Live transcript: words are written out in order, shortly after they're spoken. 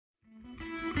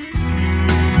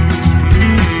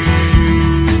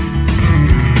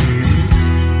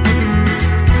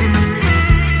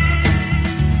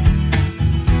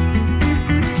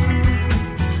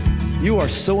are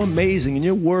so amazing and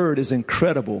your word is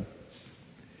incredible.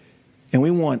 And we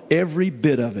want every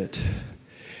bit of it.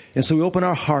 And so we open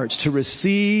our hearts to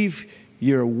receive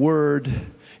your word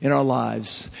in our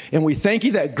lives. And we thank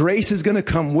you that grace is going to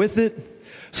come with it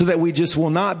so that we just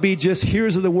will not be just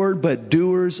hearers of the word, but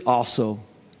doers also.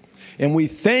 And we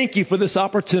thank you for this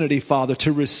opportunity, Father,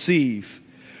 to receive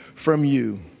from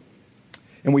you.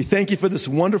 And we thank you for this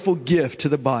wonderful gift to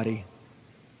the body.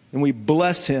 And we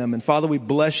bless him. And Father, we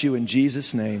bless you in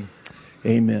Jesus' name.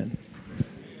 Amen.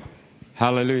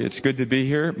 Hallelujah. It's good to be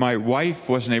here. My wife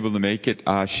wasn't able to make it.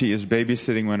 She is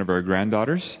babysitting one of our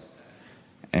granddaughters.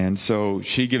 And so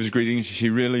she gives greetings. She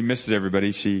really misses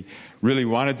everybody. She really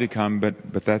wanted to come,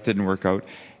 but that didn't work out.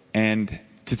 And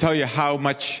to tell you how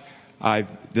much I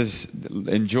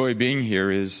enjoy being here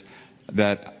is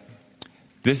that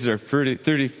this is our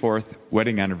 34th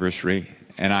wedding anniversary.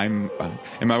 And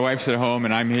and my wife's at home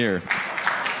and I'm here.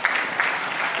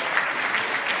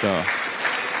 So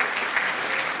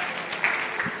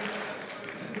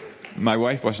my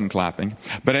wife wasn't clapping.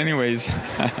 But anyways,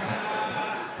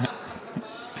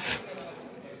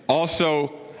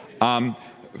 also,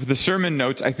 the sermon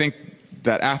notes, I think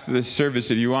that after this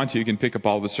service, if you want to, you can pick up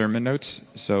all the sermon notes.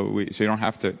 So you don't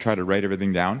have to try to write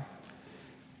everything down.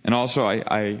 And also,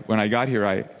 when I got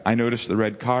here, I noticed the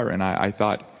red car and I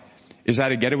thought, is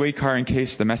that a getaway car in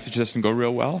case the message doesn't go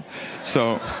real well?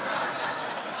 So,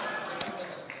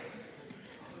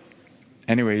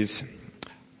 anyways,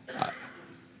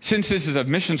 since this is a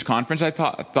missions conference, I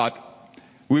thought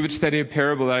we would study a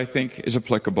parable that I think is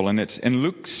applicable. And it's in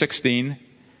Luke 16.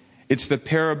 It's the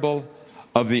parable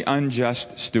of the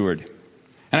unjust steward.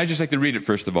 And I'd just like to read it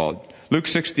first of all. Luke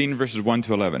 16, verses 1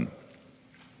 to 11.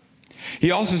 He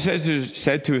also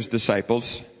said to his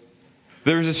disciples,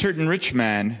 there was a certain rich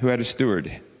man who had a steward,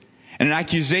 and an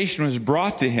accusation was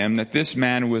brought to him that this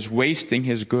man was wasting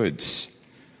his goods.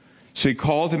 So he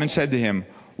called him and said to him,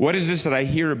 what is this that I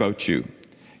hear about you?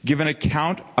 Give an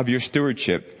account of your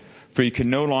stewardship, for you can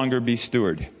no longer be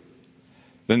steward.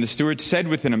 Then the steward said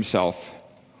within himself,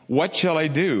 what shall I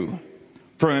do?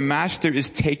 For my master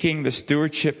is taking the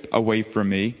stewardship away from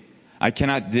me. I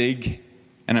cannot dig,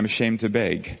 and I'm ashamed to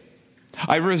beg.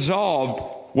 I resolved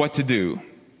what to do,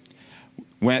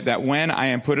 that when I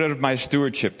am put out of my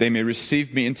stewardship, they may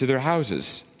receive me into their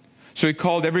houses. So he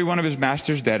called every one of his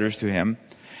master's debtors to him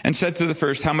and said to the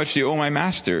first, how much do you owe my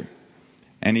master?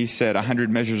 And he said, 100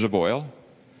 measures of oil.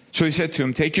 So he said to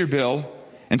him, take your bill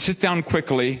and sit down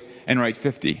quickly and write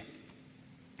 50.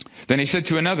 Then he said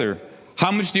to another,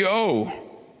 how much do you owe?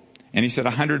 And he said,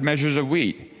 100 measures of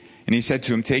wheat. And he said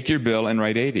to him, take your bill and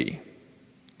write 80.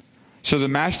 So the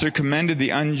master commended the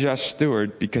unjust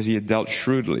steward because he had dealt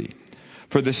shrewdly.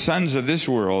 For the sons of this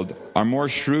world are more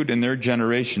shrewd in their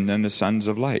generation than the sons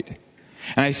of light.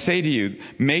 And I say to you,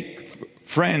 make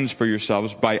friends for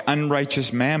yourselves by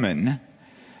unrighteous mammon,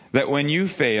 that when you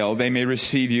fail, they may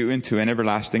receive you into an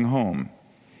everlasting home.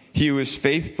 He who is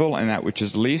faithful in that which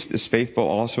is least is faithful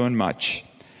also in much.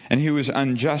 And he who is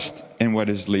unjust in what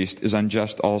is least is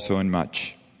unjust also in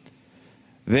much.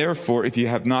 Therefore, if you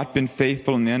have not been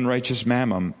faithful in the unrighteous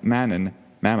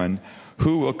mammon,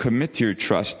 who will commit to your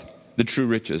trust the true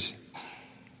riches?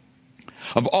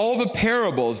 Of all the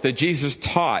parables that Jesus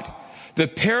taught, the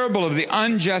parable of the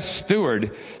unjust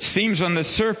steward seems on the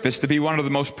surface to be one of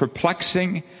the most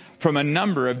perplexing from a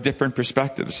number of different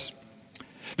perspectives.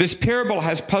 This parable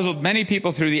has puzzled many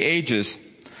people through the ages.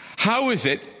 How is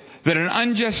it that an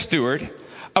unjust steward,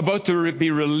 about to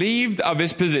be relieved of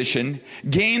his position,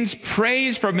 gains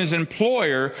praise from his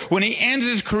employer when he ends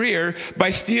his career by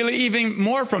stealing even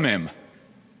more from him?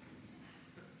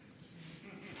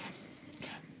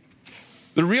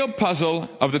 The real puzzle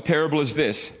of the parable is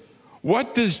this.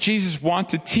 What does Jesus want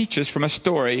to teach us from a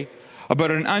story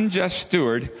about an unjust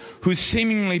steward who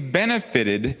seemingly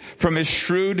benefited from his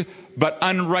shrewd but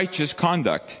unrighteous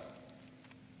conduct?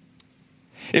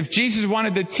 If Jesus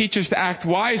wanted to teach us to act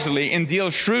wisely and deal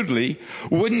shrewdly,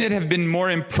 wouldn't it have been more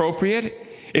appropriate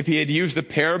if he had used the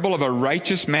parable of a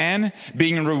righteous man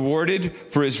being rewarded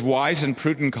for his wise and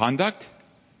prudent conduct?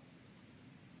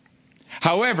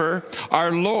 However,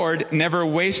 our Lord never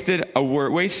wastes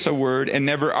a word and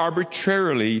never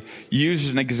arbitrarily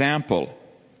uses an example.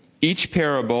 Each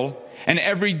parable and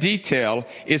every detail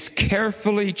is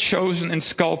carefully chosen and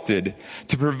sculpted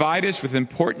to provide us with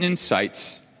important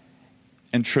insights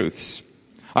and truths.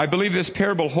 I believe this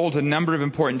parable holds a number of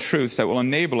important truths that will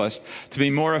enable us to be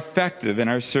more effective in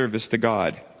our service to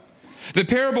God. The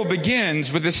parable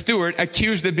begins with the steward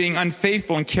accused of being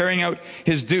unfaithful in carrying out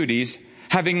his duties,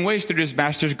 having wasted his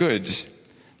master's goods.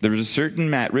 There was a certain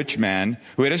rich man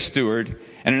who had a steward,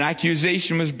 and an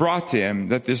accusation was brought to him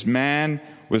that this man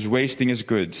was wasting his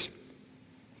goods.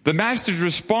 The master's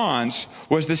response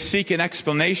was to seek an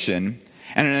explanation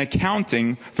and an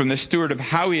accounting from the steward of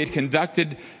how he had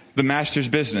conducted the master's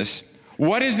business.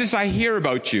 What is this I hear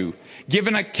about you? Give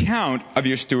an account of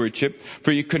your stewardship,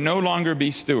 for you can no longer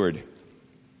be steward.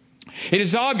 It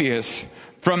is obvious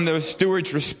from the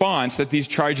steward's response that these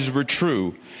charges were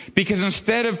true, because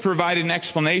instead of providing an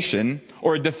explanation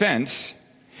or a defense,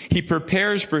 he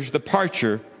prepares for his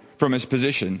departure from his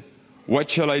position. What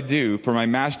shall I do, for my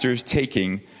master is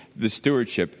taking the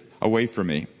stewardship away from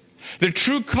me? The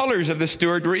true colors of the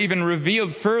steward were even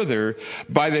revealed further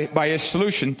by his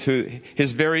solution to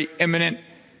his very imminent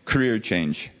career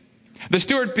change. The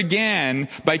steward began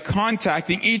by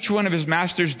contacting each one of his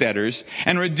master's debtors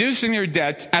and reducing their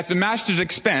debts at the master's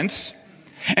expense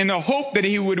in the hope that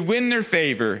he would win their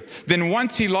favor. Then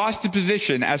once he lost his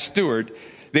position as steward,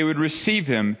 they would receive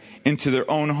him into their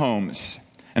own homes.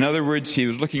 In other words, he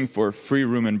was looking for free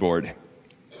room and board.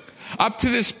 Up to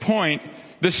this point,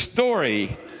 the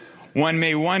story, one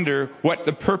may wonder what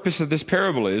the purpose of this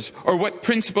parable is, or what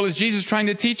principle is Jesus trying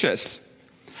to teach us.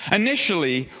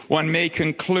 Initially, one may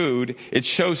conclude it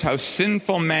shows how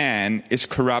sinful man is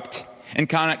corrupt and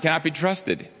cannot be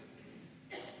trusted.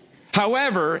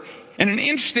 However, in an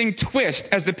interesting twist,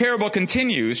 as the parable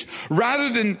continues,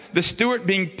 rather than the steward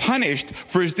being punished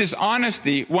for his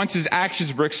dishonesty once his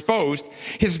actions were exposed,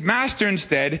 his master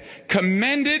instead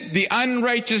commended the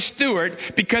unrighteous steward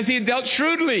because he had dealt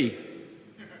shrewdly.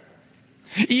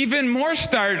 Even more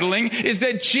startling is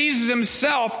that Jesus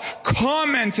himself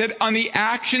commented on the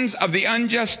actions of the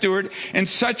unjust steward in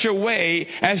such a way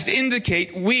as to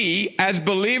indicate we, as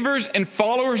believers and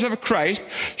followers of Christ,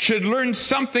 should learn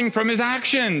something from his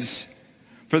actions.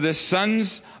 For the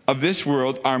sons of this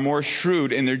world are more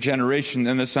shrewd in their generation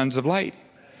than the sons of light.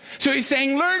 So he's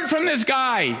saying, learn from this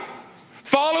guy.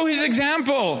 Follow his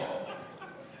example.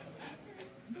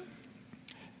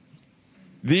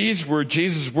 These were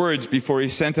Jesus' words before he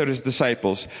sent out his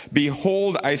disciples.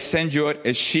 Behold, I send you out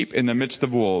as sheep in the midst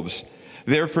of wolves.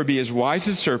 Therefore be as wise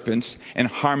as serpents and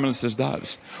harmless as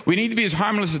doves. We need to be as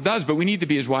harmless as doves, but we need to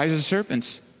be as wise as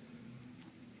serpents.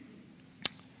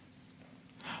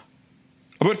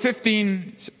 About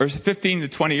 15 to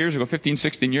 20 years ago, 15,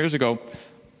 16 years ago,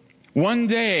 one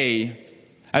day,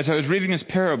 as I was reading this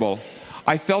parable,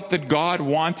 I felt that God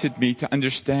wanted me to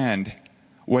understand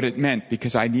what it meant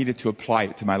because I needed to apply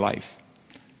it to my life.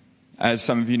 As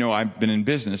some of you know, I've been in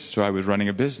business, so I was running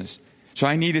a business. So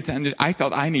I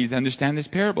felt I needed to understand this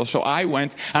parable. So I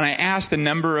went and I asked a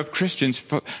number of Christians,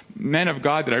 men of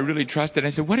God that I really trusted. I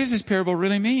said, what does this parable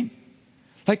really mean?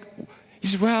 He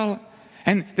said, well,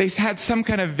 and they had some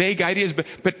kind of vague ideas,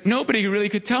 but nobody really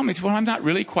could tell me. Well, I'm not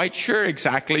really quite sure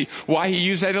exactly why he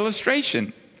used that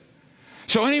illustration.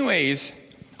 So anyways,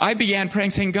 I began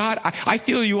praying, saying, God, I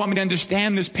feel you want me to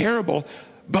understand this parable,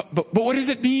 but what does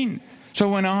it mean? So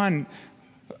I went on,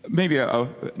 maybe a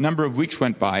number of weeks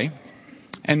went by,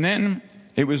 and then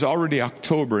it was already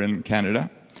October in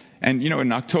Canada. And,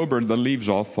 in October, the leaves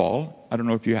all fall. I don't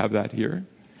know if you have that here,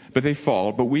 but they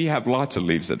fall. But we have lots of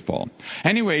leaves that fall.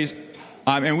 Anyways,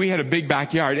 and we had a big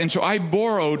backyard. And so I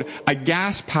borrowed a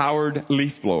gas-powered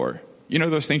leaf blower. You know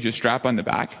those things you strap on the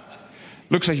back?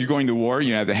 Looks like you're going to war.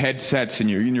 You have the headsets and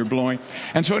you're blowing.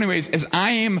 And so anyways, as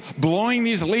I am blowing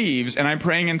these leaves and I'm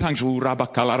praying in tongues, and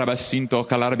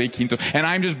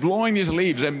I'm just blowing these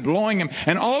leaves and blowing them.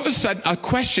 And all of a sudden, a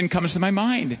question comes to my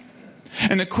mind.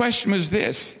 And the question was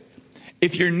this.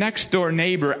 If your next door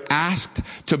neighbor asked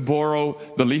to borrow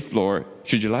the leaf blower,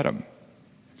 should you let him?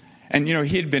 And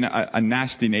he had been a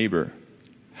nasty neighbor.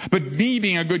 But me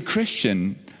being a good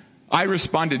Christian, I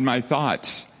responded in my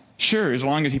thoughts, sure, as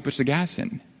long as he puts the gas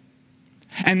in.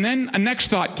 And then a next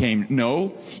thought came,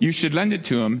 no, you should lend it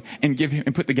to him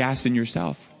and put the gas in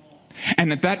yourself.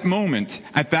 And at that moment,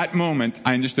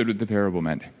 I understood what the parable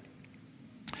meant.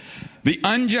 The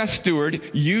unjust steward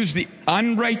used the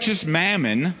unrighteous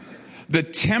mammon, the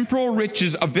temporal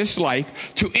riches of this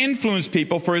life, to influence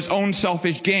people for his own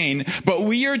selfish gain. But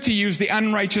we are to use the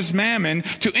unrighteous mammon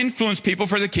to influence people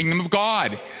for the kingdom of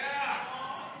God.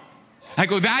 I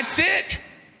go, that's it.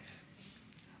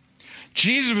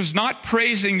 Jesus was not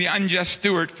praising the unjust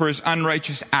steward for his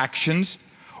unrighteous actions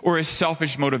or his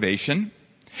selfish motivation.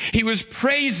 He was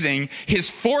praising his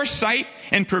foresight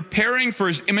in preparing for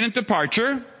his imminent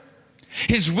departure,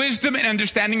 his wisdom in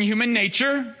understanding human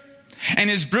nature, and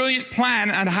his brilliant plan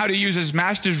on how to use his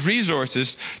master's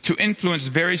resources to influence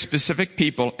very specific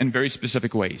people in very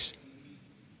specific ways.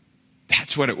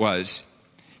 That's what it was.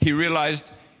 He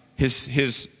realized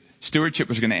his stewardship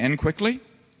was going to end quickly.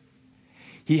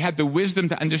 He had the wisdom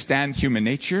to understand human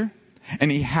nature,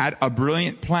 and he had a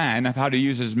brilliant plan of how to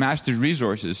use his master's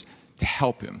resources to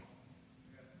help him.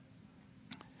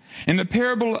 In the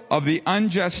parable of the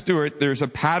unjust steward, there's a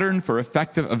pattern for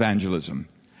effective evangelism.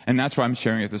 And that's why I'm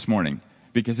sharing it this morning,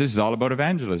 because this is all about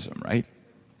evangelism, right?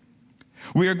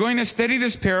 We are going to study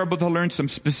this parable to learn some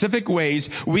specific ways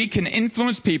we can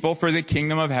influence people for the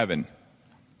kingdom of heaven.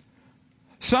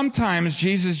 Sometimes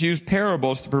Jesus used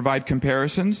parables to provide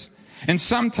comparisons, and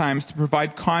sometimes to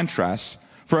provide contrasts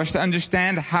for us to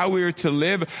understand how we are to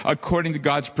live according to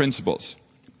God's principles.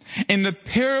 In the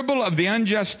parable of the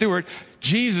unjust steward,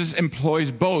 Jesus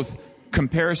employs both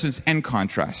comparisons and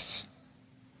contrasts.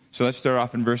 So let's start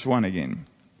off in verse 1 again.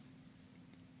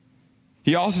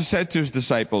 He also said to his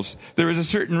disciples, "There was a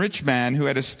certain rich man who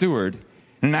had a steward,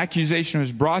 and an accusation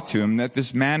was brought to him that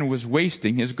this man was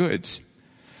wasting his goods."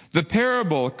 The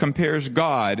parable compares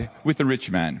God with the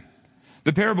rich man.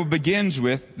 The parable begins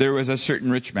with, "There was a certain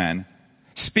rich man,"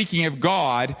 speaking of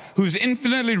God, who's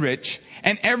infinitely rich,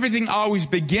 and everything always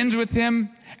begins with him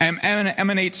and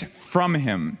emanates from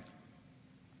him.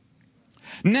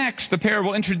 Next, the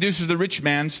parable introduces the rich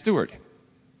man's steward.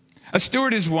 A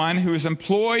steward is one who is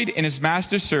employed in his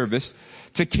master's service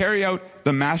to carry out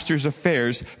the master's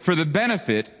affairs for the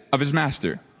benefit of his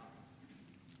master.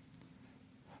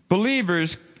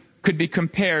 Believers could be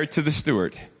compared to the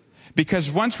steward,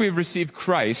 because once we have received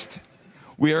Christ,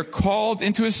 we are called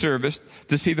into his service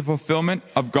to see the fulfillment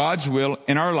of God's will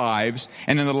in our lives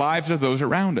and in the lives of those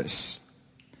around us.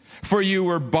 For you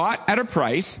were bought at a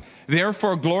price,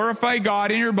 therefore glorify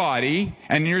God in your body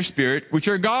and in your spirit, which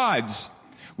are God's.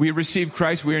 We have received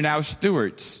Christ, we are now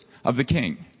stewards of the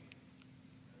King.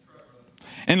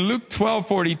 In Luke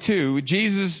 12:42,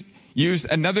 Jesus used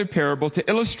another parable to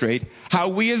illustrate how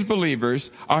we as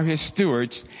believers are his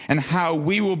stewards and how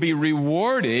we will be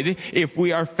rewarded if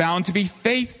we are found to be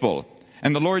faithful.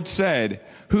 And the Lord said,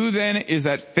 "Who then is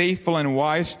that faithful and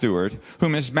wise steward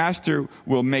whom his master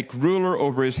will make ruler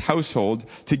over his household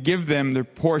to give them their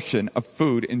portion of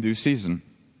food in due season?"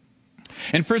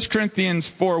 In 1 Corinthians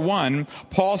 4:1,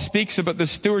 Paul speaks about the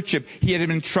stewardship he had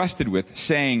been entrusted with,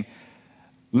 saying,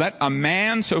 "Let a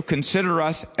man so consider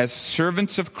us as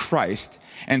servants of Christ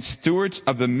and stewards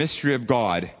of the mystery of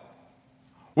God."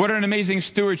 What an amazing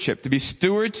stewardship, to be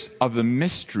stewards of the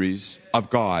mysteries of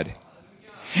God.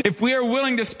 If we are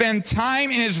willing to spend time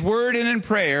in his word and in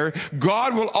prayer,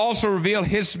 God will also reveal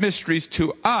his mysteries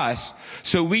to us,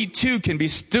 so we too can be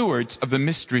stewards of the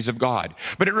mysteries of God.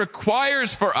 But it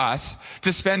requires for us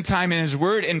to spend time in his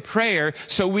word and prayer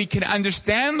so we can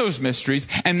understand those mysteries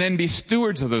and then be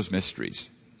stewards of those mysteries.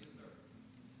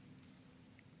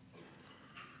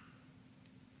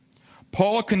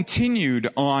 Paul continued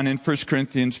on in 1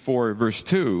 Corinthians 4, verse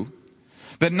 2,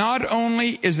 that not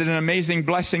only is it an amazing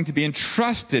blessing to be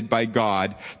entrusted by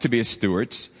God to be his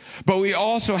stewards, but we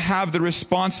also have the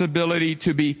responsibility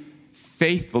to be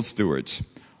faithful stewards.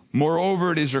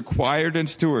 Moreover, it is required in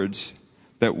stewards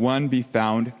that one be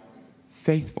found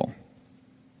faithful.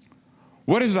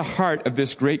 What is the heart of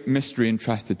this great mystery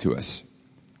entrusted to us?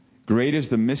 Great is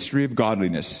the mystery of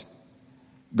godliness.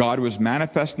 God was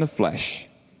manifest in the flesh,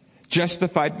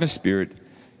 justified in the Spirit,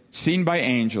 seen by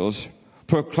angels,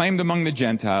 proclaimed among the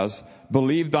Gentiles,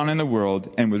 believed on in the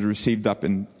world, and was received up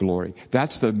in glory.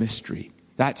 That's the mystery.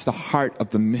 That's the heart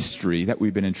of the mystery that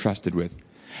we've been entrusted with.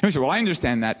 And we say, well, I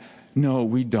understand that. No,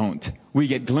 we don't. We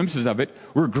get glimpses of it.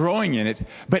 We're growing in it.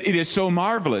 But it is so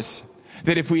marvelous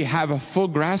that if we have a full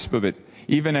grasp of it,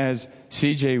 even as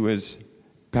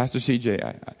Pastor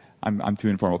CJ, I'm too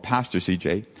informal, Pastor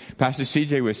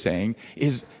CJ was saying,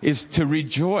 is to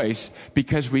rejoice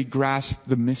because we grasp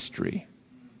the mystery.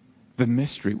 The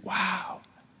mystery. Wow.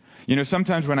 You know,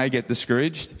 sometimes when I get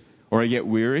discouraged or I get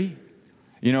weary,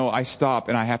 I stop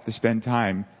and I have to spend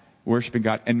time worshiping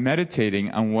God and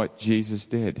meditating on what Jesus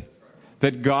did.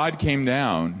 That God came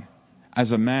down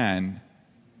as a man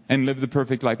and lived the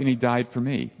perfect life, and he died for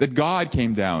me. That God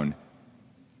came down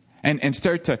and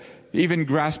start to even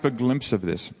grasp a glimpse of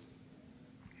this.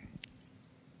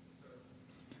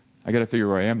 I got to figure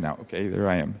where I am now. Okay, there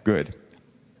I am. Good.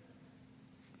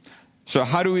 So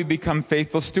how do we become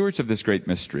faithful stewards of this great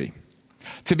mystery?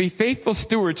 To be faithful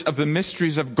stewards of the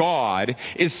mysteries of God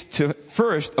is to,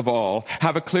 first of all,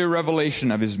 have a clear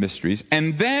revelation of his mysteries,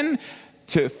 and then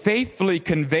to faithfully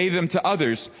convey them to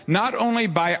others, not only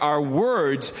by our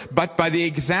words, but by the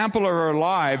example of our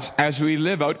lives as we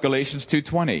live out Galatians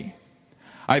 2:20.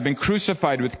 I've been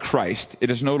crucified with Christ. It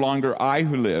is no longer I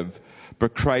who live,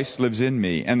 but Christ lives in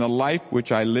me. And the life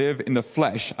which I live in the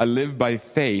flesh, I live by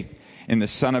faith in the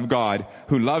Son of God,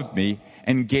 who loved me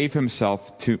and gave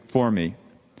himself for me.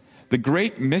 The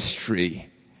great mystery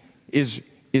is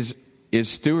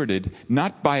stewarded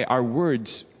not by our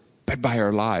words, but by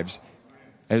our lives.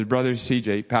 As Brother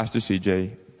CJ, Pastor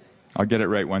CJ, I'll get it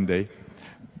right one day,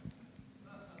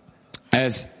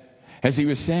 as he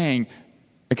was saying,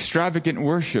 extravagant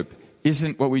worship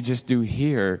isn't what we just do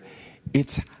here.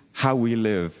 It's how we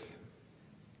live.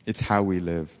 It's how we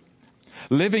live.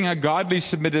 Living a godly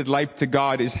submitted life to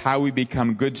God is how we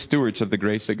become good stewards of the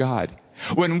grace of God.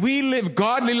 When we live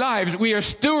godly lives, we are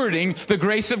stewarding the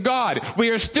grace of God. We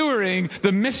are stewarding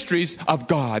the mysteries of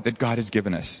God that God has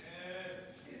given us.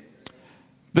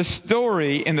 The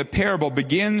story in the parable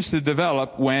begins to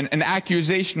develop when an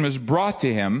accusation was brought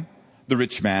to him, the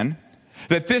rich man,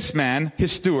 that this man,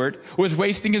 his steward, was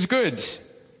wasting his goods.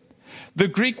 The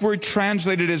Greek word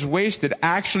translated as wasted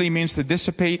actually means to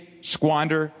dissipate,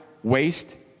 squander,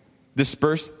 waste,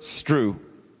 disperse, strew.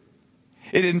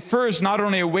 It infers not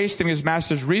only a wasting of his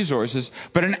master's resources,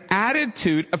 but an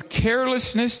attitude of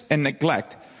carelessness and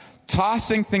neglect,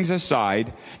 tossing things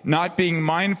aside, not being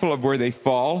mindful of where they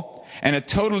fall, and a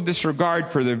total disregard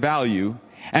for their value,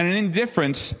 and an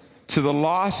indifference to the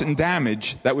loss and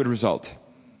damage that would result.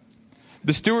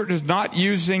 The steward is not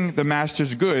using the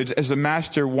master's goods as the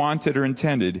master wanted or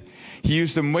intended. He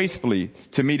used them wastefully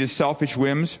to meet his selfish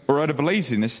whims, or out of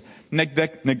laziness,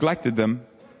 neglected them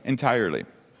entirely.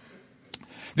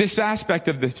 This aspect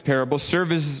of this parable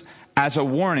serves as a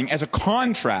warning, as a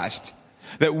contrast,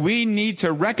 that we need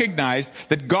to recognize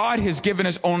that God has given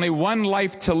us only one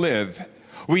life to live.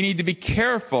 We need to be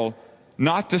careful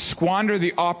not to squander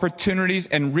the opportunities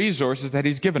and resources that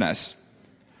He's given us.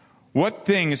 What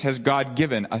things has God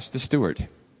given us to steward?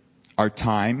 Our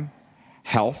time,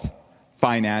 health,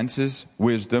 finances,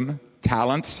 wisdom,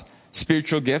 talents,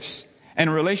 spiritual gifts, and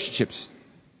relationships,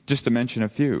 just to mention a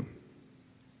few.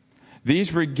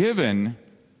 These were given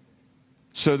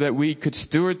so that we could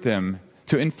steward them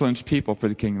to influence people for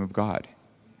the kingdom of God.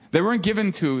 They weren't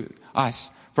given to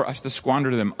us for us to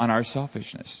squander them on our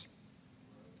selfishness.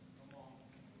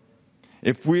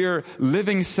 If we're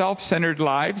living self-centered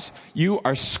lives, you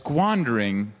are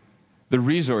squandering the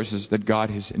resources that God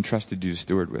has entrusted you to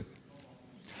steward with.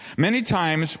 Many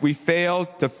times we fail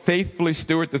to faithfully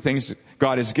steward the things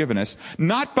God has given us,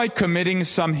 not by committing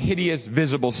some hideous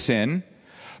visible sin,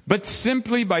 but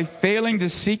simply by failing to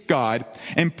seek God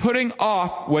and putting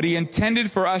off what He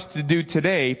intended for us to do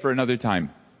today for another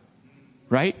time.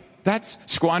 Right? That's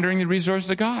squandering the resources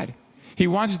of God. He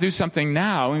wants to do something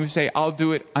now, and we say, I'll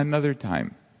do it another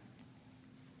time.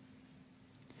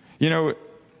 You know,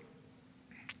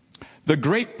 the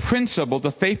great principle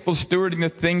to faithful stewarding the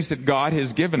things that God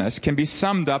has given us can be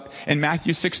summed up in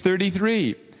Matthew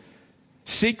 6:33.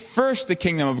 Seek first the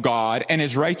kingdom of God and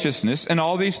His righteousness, and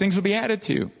all these things will be added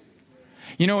to you.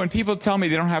 You know, when people tell me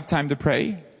they don't have time to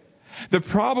pray, the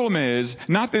problem is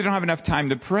not that they don't have enough time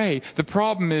to pray. The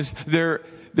problem is their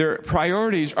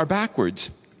priorities are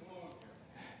backwards.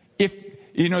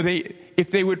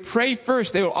 If they would pray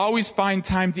first, they will always find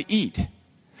time to eat.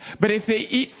 But if they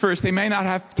eat first, they may not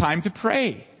have time to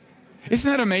pray. Isn't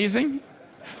that amazing?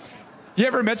 You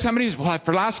ever met somebody who's, well,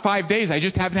 for the last 5 days, I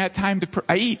just haven't had time to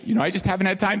eat. I just haven't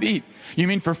had time to eat. You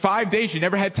mean for 5 days, you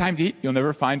never had time to eat? You'll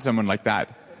never find someone like that.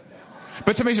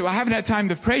 But somebody says, well, I haven't had time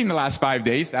to pray in the last 5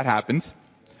 days. That happens.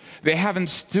 They haven't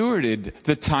stewarded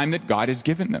the time that God has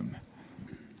given them.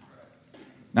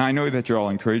 Now, I know that you're all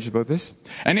encouraged about this.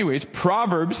 Anyways,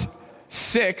 Proverbs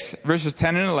 6, verses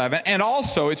 10 and 11, and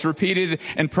also it's repeated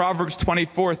in Proverbs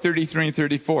 24, 33 and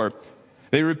 34.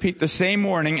 They repeat the same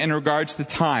warning in regards to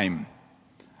time.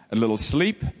 A little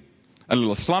sleep, a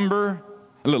little slumber,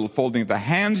 a little folding of the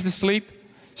hands to sleep.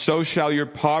 So shall your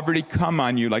poverty come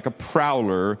on you like a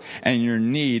prowler, and your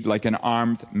need like an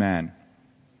armed man.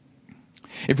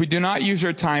 If we do not use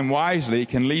our time wisely, it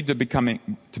can lead to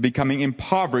becoming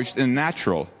impoverished in the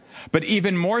natural, but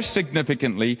even more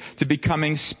significantly, to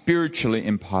becoming spiritually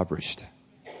impoverished.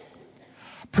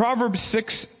 Proverbs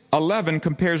 6:11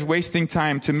 compares wasting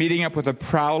time to meeting up with a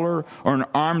prowler or an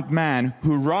armed man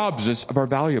who robs us of our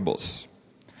valuables.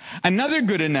 Another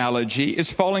good analogy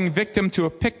is falling victim to a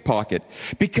pickpocket,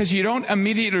 because you don't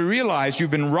immediately realize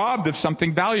you've been robbed of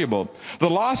something valuable. The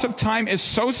loss of time is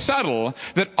so subtle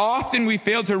that often we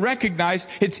fail to recognize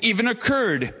it's even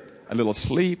occurred. A little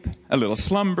sleep, a little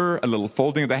slumber, a little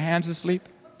folding of the hands to sleep.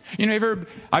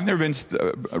 I've never been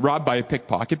robbed by a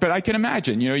pickpocket, but I can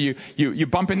imagine. You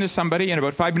bump into somebody, and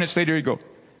about 5 minutes later you go,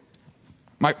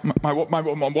 my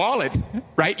wallet,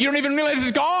 right? You don't even realize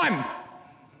it's gone.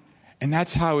 And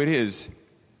that's how it is.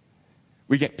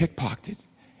 We get pickpocketed.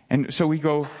 And so we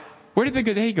go, where did the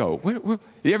day go?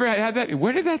 You ever had that?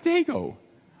 Where did that day go?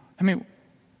 I mean,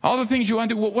 all the things you want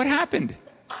to do, what happened?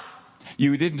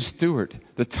 You didn't steward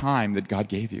the time that God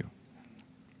gave you.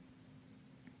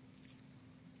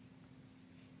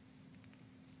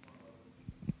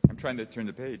 I'm trying to turn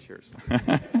the page here. So.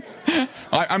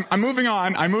 I'm moving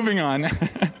on.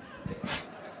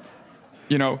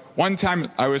 You know, one time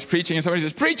I was preaching and somebody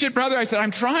says, "Preach it, brother." I said, I'm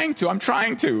trying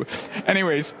to.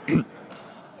 Anyways,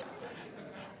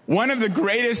 one of the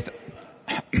greatest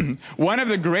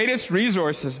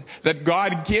resources that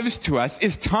God gives to us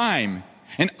is time.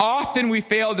 And often we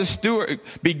fail to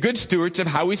be good stewards of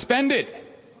how we spend it.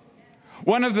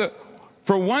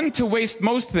 For one to waste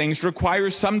most things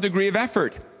requires some degree of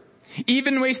effort.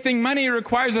 Even wasting money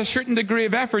requires a certain degree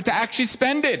of effort to actually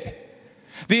spend it.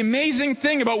 The amazing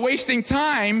thing about wasting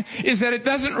time is that it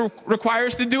doesn't require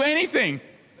us to do anything.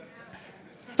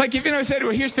 Like if I said,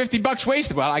 well, here's $50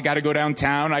 wasted. Well, I got to go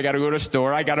downtown. I got to go to a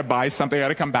store. I got to buy something. I got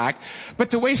to come back.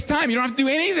 But to waste time, you don't have to do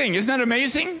anything. Isn't that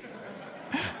amazing?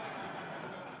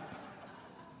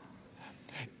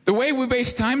 The way we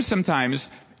waste time sometimes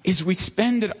is we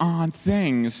spend it on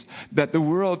things that the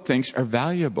world thinks are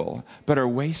valuable, but are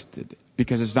wasted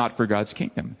because it's not for God's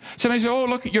kingdom. Somebody says, "Oh,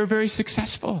 look, you're very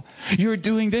successful. You're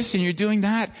doing this and you're doing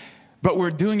that." But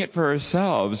we're doing it for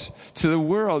ourselves. To the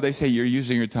world, they say, "You're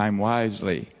using your time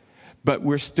wisely." But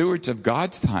we're stewards of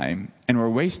God's time, and we're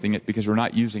wasting it because we're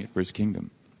not using it for His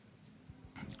kingdom.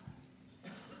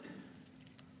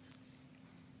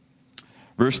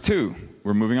 Verse 2,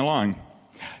 we're moving along.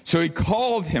 So he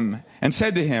called him and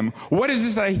said to him, "What is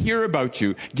this that I hear about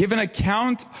you? Give an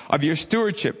account of your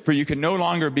stewardship, for you can no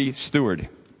longer be steward."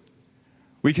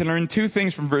 We can learn two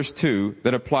things from verse 2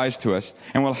 that applies to us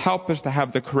and will help us to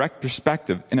have the correct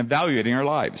perspective in evaluating our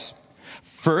lives.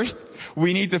 First,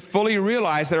 we need to fully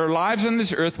realize that our lives on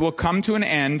this earth will come to an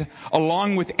end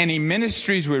along with any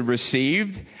ministries we've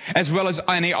received, as well as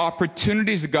any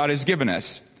opportunities that God has given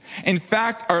us. In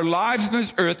fact, our lives on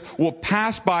this earth will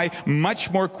pass by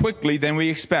much more quickly than we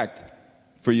expect,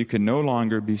 for you can no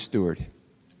longer be steward.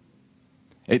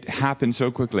 It happened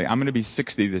so quickly. I'm going to be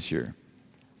 60 this year.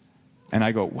 And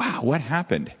I go, wow, what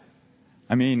happened?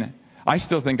 I mean, I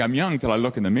still think I'm young till I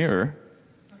look in the mirror.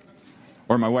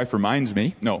 Or my wife reminds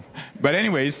me. No. But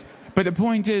anyways, but the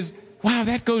point is, wow,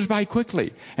 that goes by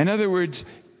quickly. In other words,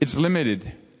 it's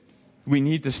limited. We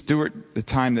need to steward the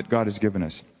time that God has given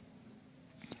us.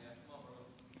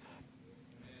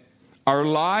 Our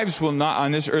lives will not,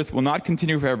 on this earth, will not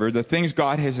continue forever. The things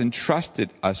God has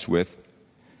entrusted us with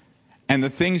and the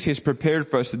things He has prepared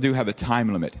for us to do have a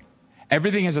time limit.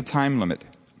 Everything has a time limit.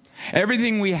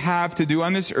 Everything we have to do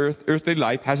on this earthly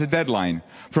life has a deadline.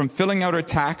 From filling out our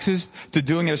taxes to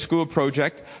doing a school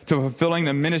project to fulfilling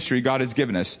the ministry God has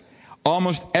given us.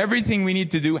 Almost everything we need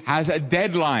to do has a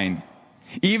deadline.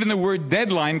 Even the word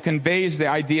deadline conveys the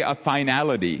idea of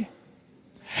finality.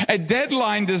 A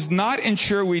deadline does not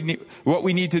ensure what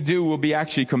we need to do will be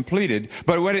actually completed.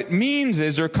 But what it means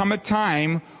is there come a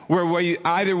time where we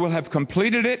either will have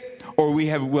completed it or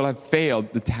will have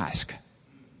failed the task.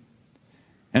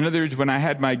 In other words, when I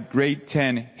had my grade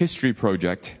 10 history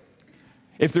project,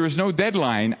 if there was no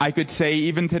deadline, I could say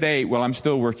even today, well, I'm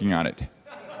still working on it.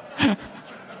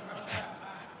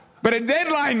 But a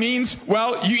deadline means,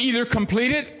 well, you either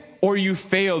complete it or you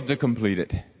failed to complete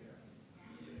it.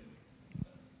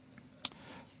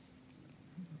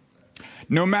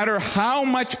 No matter how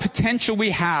much potential we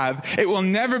have, it will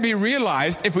never be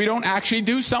realized if we don't actually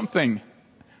do something.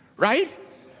 Right?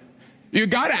 You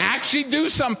got to actually do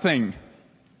something.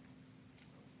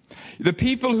 The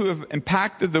people who have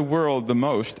impacted the world the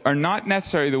most are not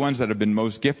necessarily the ones that have been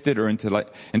most gifted or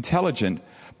intelligent,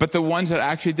 but the ones that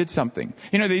actually did something.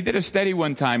 You know, they did a study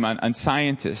one time on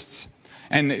scientists,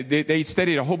 and they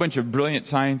studied a whole bunch of brilliant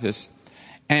scientists,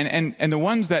 and the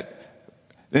ones that,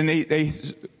 then they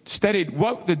studied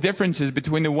what the difference is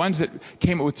between the ones that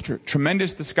came up with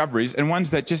tremendous discoveries and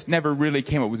ones that just never really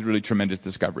came up with really tremendous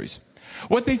discoveries.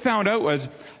 What they found out was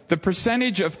the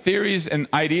percentage of theories and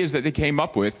ideas that they came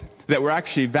up with that were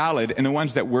actually valid and the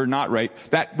ones that were not right,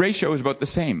 that ratio was about the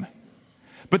same.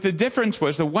 But the difference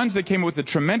was the ones that came up with the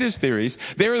tremendous theories,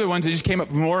 they were the ones that just came up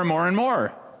with more and more and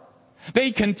more.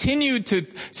 They continued to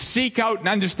seek out and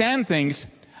understand things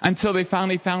until they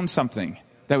finally found something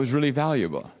that was really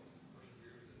valuable.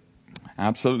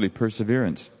 Absolutely,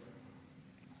 perseverance.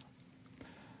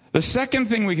 The second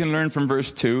thing we can learn from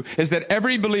verse 2 is that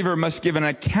every believer must give an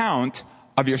account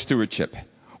of your stewardship.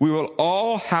 We will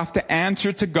all have to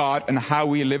answer to God on how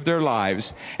we lived our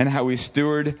lives and how we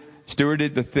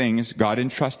stewarded the things God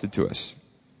entrusted to us.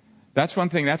 That's one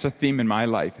thing, that's a theme in my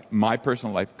life, my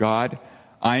personal life. God,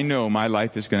 I know my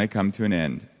life is going to come to an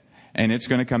end. And it's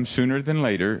going to come sooner than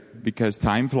later because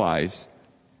time flies.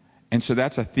 And so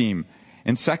that's a theme.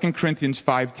 in 2 Corinthians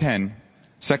 5:10,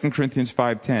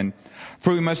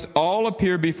 for we must all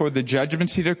appear before the judgment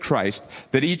seat of Christ,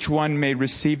 that each one may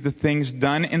receive the things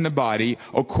done in the body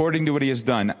according to what he has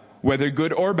done, whether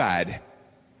good or bad.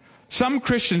 Some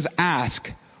Christians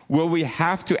ask, will we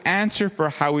have to answer for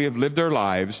how we have lived our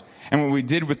lives and what we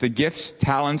did with the gifts,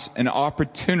 talents, and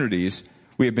opportunities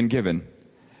we have been given?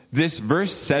 This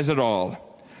verse says it all.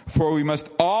 For we must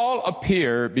all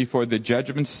appear before the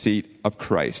judgment seat of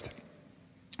Christ.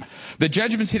 The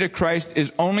judgment seat of Christ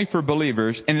is only for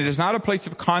believers, and it is not a place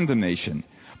of condemnation,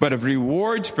 but of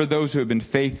rewards for those who have been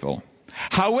faithful.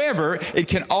 However, it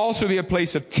can also be a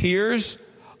place of tears,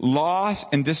 loss,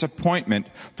 and disappointment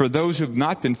for those who have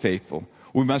not been faithful.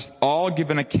 We must all give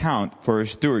an account for our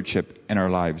stewardship in our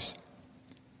lives.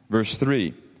 Verse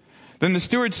 3. Then the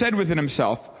steward said within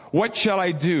himself, what shall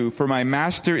I do? For my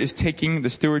master is taking the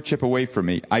stewardship away from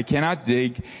me. I cannot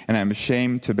dig, and I am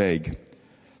ashamed to beg.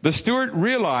 The steward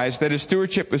realized that his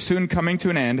stewardship was soon coming to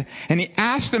an end, and he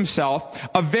asked himself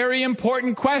a very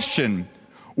important question.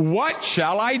 What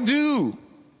shall I do?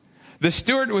 The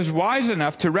steward was wise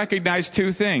enough to recognize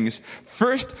two things.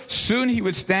 First, soon he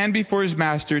would stand before his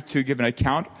master to give an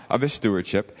account of his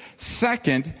stewardship.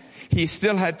 Second, he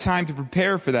still had time to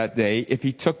prepare for that day if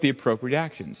he took the appropriate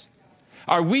actions.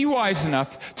 Are we wise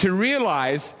enough to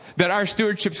realize that our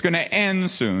stewardship's going to end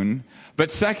soon,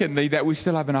 but secondly, that we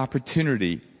still have an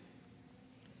opportunity?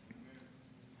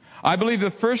 I believe the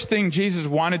first thing Jesus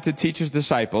wanted to teach his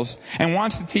disciples and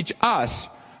wants to teach us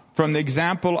from the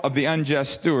example of the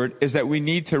unjust steward is that we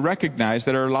need to recognize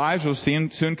that our lives will soon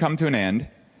come to an end.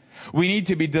 We need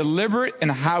to be deliberate in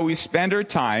how we spend our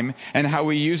time and how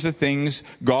we use the things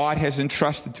God has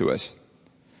entrusted to us.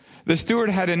 The steward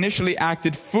had initially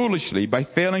acted foolishly by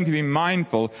failing to be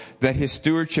mindful that his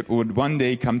stewardship would one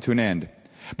day come to an end.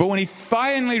 But when he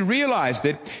finally realized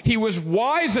it, he was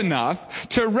wise enough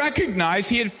to recognize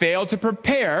he had failed to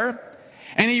prepare,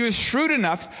 and he was shrewd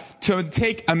enough to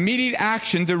take immediate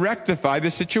action to rectify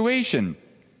the situation.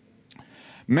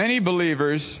 Many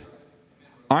believers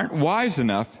aren't wise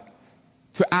enough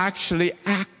to actually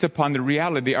act upon the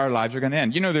reality our lives are going to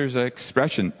end. You know, there's an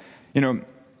expression,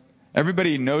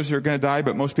 everybody knows they're going to die,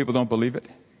 but most people don't believe it.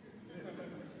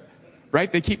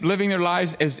 Right? They keep living their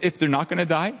lives as if they're not going to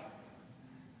die.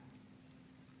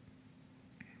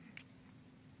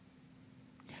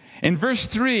 In verse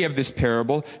 3 of this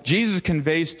parable, Jesus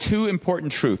conveys two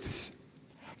important truths.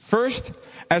 First,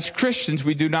 as Christians,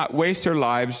 we do not waste our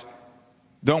lives,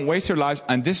 don't waste our lives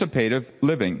on dissipative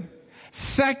living.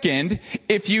 Second,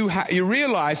 if you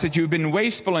realize that you've been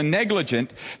wasteful and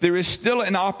negligent, there is still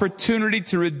an opportunity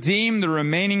to redeem the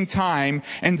remaining time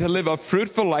and to live a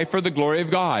fruitful life for the glory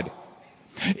of God.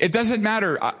 It doesn't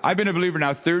matter. I've been a believer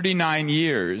now 39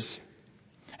 years.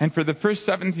 And for the first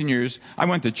 17 years, I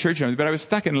went to church, but I was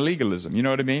stuck in legalism. You know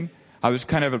what I mean? I was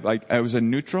kind of like, I was a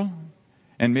neutral.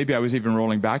 And maybe I was even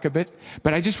rolling back a bit.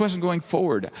 But I just wasn't going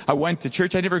forward. I went to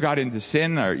church. I never got into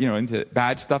sin or, into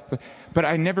bad stuff. But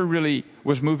I never really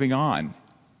was moving on.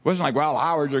 It wasn't like, well,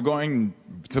 hours are going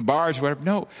to bars or whatever.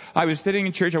 No, I was sitting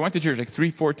in church. I went to church like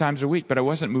 3-4 times a week, but I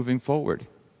wasn't moving forward.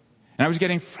 And I was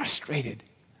getting frustrated.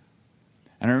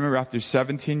 And I remember after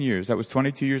 17 years, that was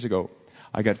 22 years ago,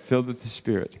 I got filled with the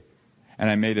Spirit. And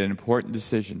I made an important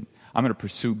decision. I'm going to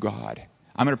pursue God.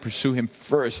 I'm going to pursue Him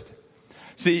first.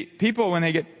 See, people, when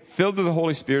they get filled with the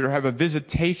Holy Spirit or have a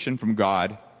visitation from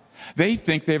God, they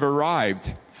think they've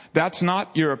arrived. That's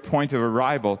not your point of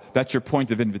arrival. That's your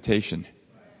point of invitation.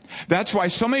 That's why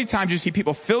so many times you see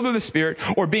people filled with the Spirit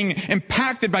or being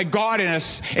impacted by God in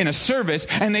a service,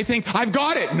 and they think, I've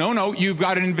got it. No, you've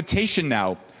got an invitation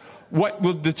now. What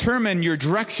will determine your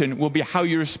direction will be how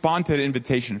you respond to the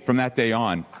invitation from that day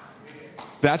on.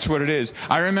 That's what it is.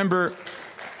 I remember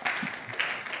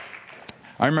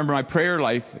my prayer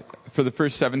life for the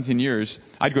first 17 years.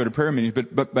 I'd go to prayer meetings,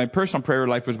 but my personal prayer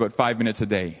life was about 5 minutes a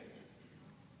day.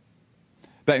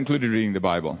 That included reading the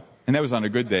Bible. And that was on a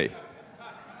good day.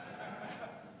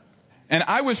 And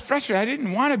I was frustrated. I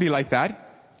didn't want to be like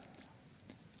that.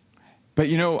 But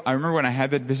I remember when I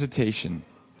had that visitation,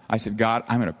 I said, God,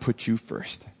 I'm going to put you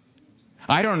first.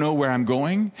 I don't know where I'm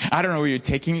going. I don't know where you're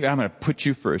taking me, but I'm going to put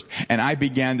you first. And I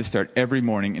began to start every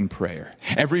morning in prayer.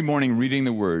 Every morning reading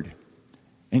the Word.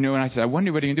 And and I said, I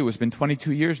wonder what he can do. It's been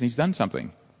 22 years and he's done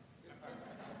something.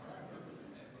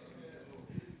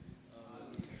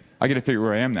 I got to figure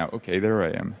where I am now. Okay, there I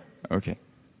am. Okay.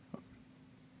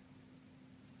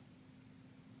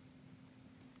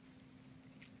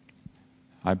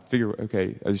 I figure,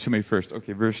 okay, assuming first.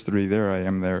 Okay, verse 3, there I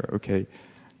am there. Okay.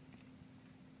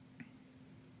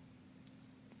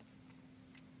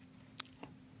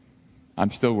 I'm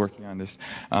still working on this.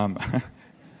 I'm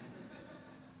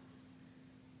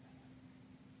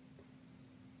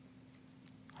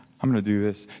going to do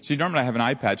this. See, normally I have an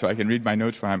iPad so I can read my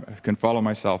notes when I can follow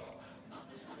myself.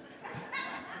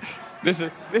 This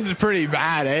is pretty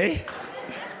bad, eh?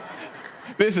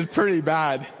 This is pretty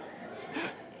bad.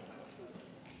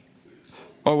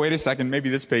 Oh, wait a second. Maybe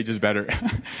this page is better.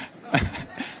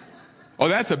 Oh,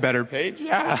 that's a better page.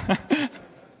 Yeah.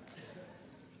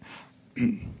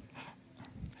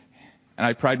 And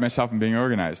I pride myself in being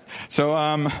organized. So,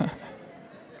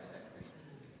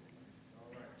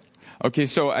 okay,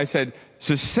 so I said,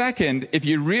 so second, if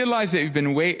you realize that you've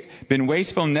been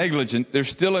wasteful and negligent, there's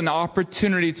still an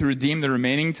opportunity to redeem the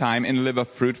remaining time and live a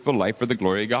fruitful life for the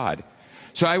glory of God.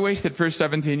 So I wasted first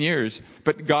 17 years,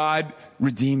 but God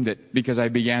redeemed it because I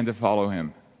began to follow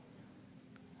him.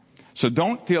 So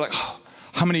don't feel like, oh,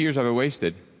 how many years have I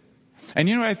wasted? And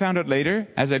you know what I found out later?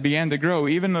 As I began to grow,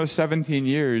 even those 17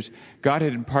 years, God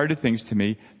had imparted things to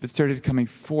me that started coming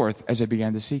forth as I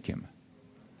began to seek him.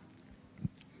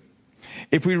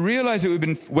 If we realize that we've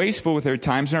been wasteful with our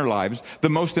times in our lives, the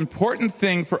most important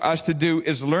thing for us to do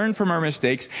is learn from our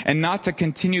mistakes and not to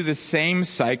continue the same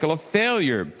cycle of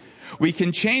failure. We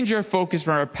can change our focus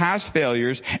from our past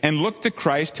failures and look to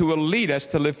Christ, who will lead us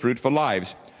to live fruitful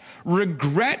lives.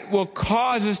 Regret will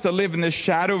cause us to live in the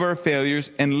shadow of our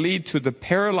failures and lead to the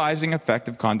paralyzing effect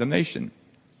of condemnation.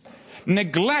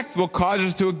 Neglect will cause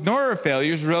us to ignore our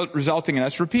failures, resulting in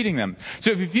us repeating them.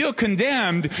 So if you feel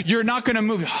condemned, you're not going to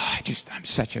move. Oh, I'm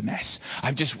such a mess.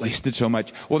 I've just wasted so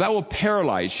much. Well, that will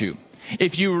paralyze you.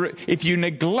 If you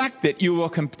neglect it, you will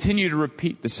continue to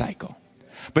repeat the cycle.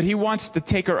 But he wants to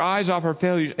take our eyes off our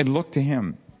failures and look to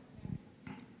him.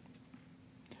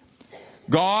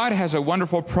 God has a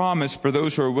wonderful promise for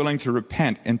those who are willing to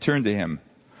repent and turn to him.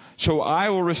 So I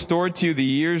will restore to you the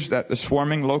years that the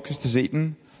swarming locust has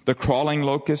eaten, the crawling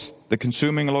locust, the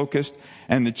consuming locust,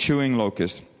 and the chewing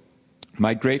locust,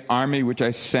 my great army which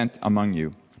I sent among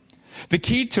you. The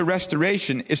key to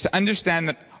restoration is to understand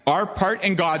that our part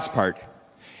and God's part.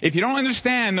 If you don't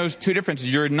understand those two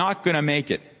differences, you're not going to make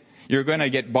it. You're going to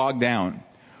get bogged down.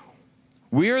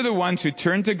 We are the ones who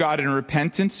turn to God in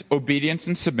repentance, obedience,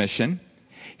 and submission.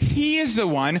 He is the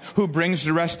one who brings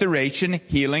the restoration,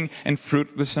 healing, and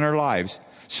fruitfulness in our lives.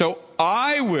 So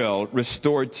I will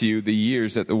restore to you the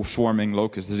years that the swarming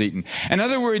locust has eaten. In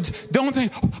other words, don't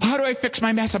think, how do I fix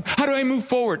my mess up? How do I move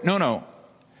forward? No.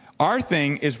 Our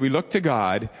thing is we look to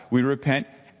God, we repent,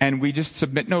 and we just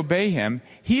submit and obey him.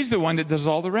 He's the one that does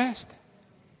all the rest.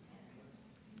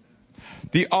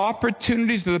 The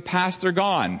opportunities of the past are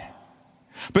gone.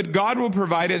 But God will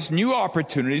provide us new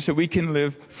opportunities so we can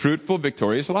live fruitful,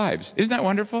 victorious lives. Isn't that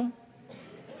wonderful?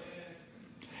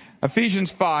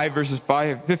 Ephesians 5, verses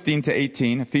 15 to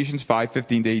 18. Ephesians 5,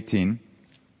 15 to 18.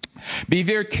 Be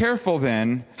very careful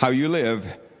then how you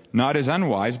live, not as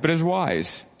unwise, but as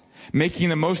wise, making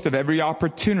the most of every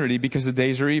opportunity because the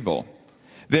days are evil.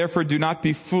 Therefore do not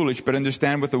be foolish, but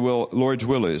understand what the Lord's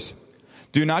will is.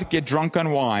 Do not get drunk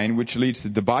on wine, which leads to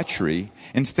debauchery.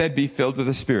 Instead, be filled with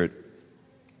the Spirit.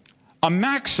 A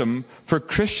maxim for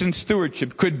Christian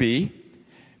stewardship could be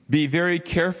very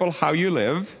careful how you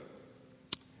live,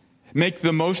 make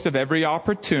the most of every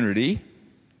opportunity,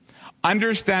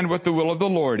 understand what the will of the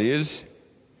Lord is,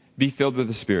 be filled with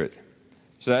the Spirit.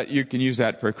 So that you can use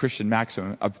that for a Christian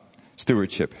maxim of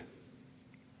stewardship.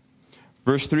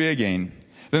 Verse 3 again.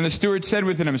 Then the steward said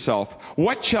within himself,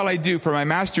 what shall I do? For my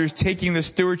master is taking the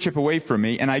stewardship away from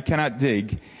me, and I cannot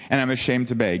dig, and I'm ashamed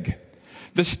to beg.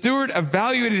 The steward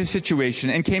evaluated his situation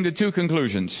and came to two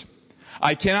conclusions.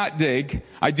 I cannot dig.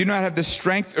 I do not have the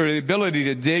strength or the ability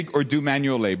to dig or do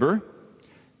manual labor.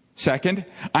 Second,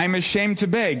 I'm ashamed to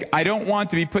beg. I don't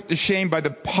want to be put to shame by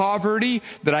the poverty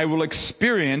that I will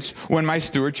experience when my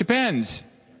stewardship ends.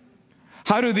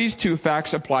 How do these two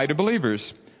facts apply to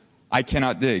believers? I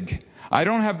cannot dig. I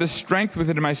don't have the strength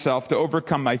within myself to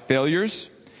overcome my failures,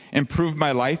 improve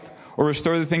my life, or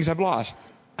restore the things I've lost.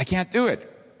 I can't do it.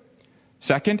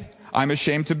 Second, I'm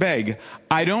ashamed to beg.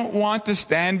 I don't want to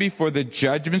stand before the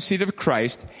judgment seat of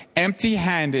Christ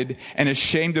empty-handed and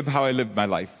ashamed of how I lived my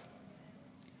life.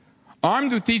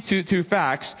 Armed with these two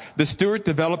facts, the steward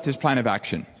developed his plan of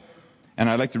action. And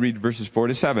I'd like to read verses 4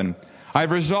 to 7.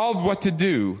 I've resolved what to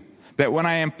do, that when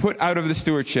I am put out of the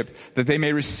stewardship, that they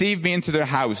may receive me into their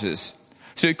houses.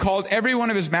 So he called every one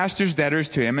of his master's debtors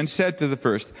to him and said to the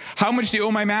first, how much do you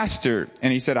owe my master?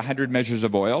 And he said, 100 measures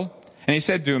of oil. And he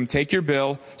said to him, take your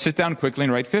bill, sit down quickly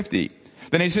and write 50.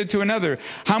 Then he said to another,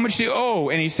 how much do you owe?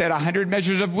 And he said, 100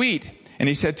 measures of wheat. And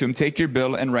he said to him, take your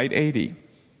bill and write 80.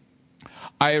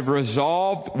 I have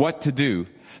resolved what to do,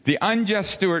 The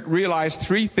unjust steward realized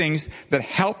three things that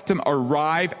helped him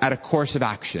arrive at a course of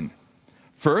action.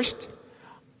 First,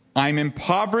 I'm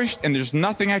impoverished and there's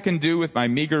nothing I can do with my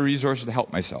meager resources to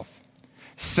help myself.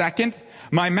 Second,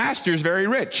 my master is very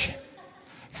rich.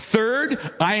 Third,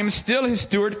 I am still his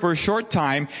steward for a short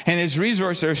time and his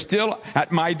resources are still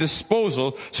at my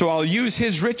disposal, so I'll use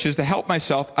his riches to help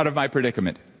myself out of my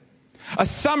predicament. A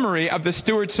summary of the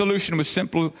steward's solution was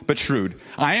simple but shrewd.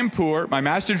 I am poor, my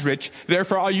master's rich,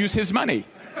 therefore I'll use his money.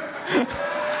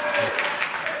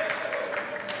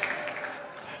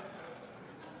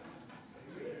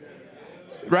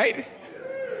 Right?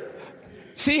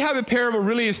 See how the parable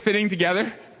really is fitting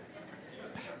together?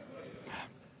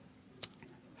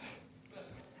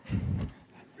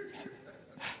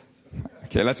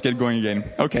 Okay, let's get going again.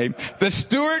 Okay. The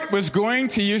steward was going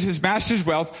to use his master's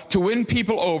wealth to win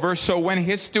people over, so when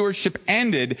his stewardship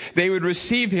ended, they would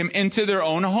receive him into their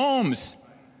own homes.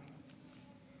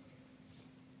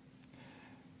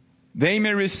 They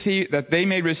may receive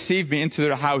me into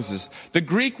their houses. The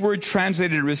Greek word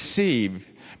translated receive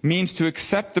means to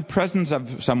accept the presence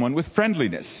of someone with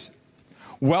friendliness.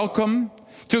 Welcome,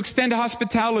 to extend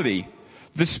hospitality.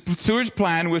 The steward's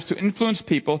plan was to influence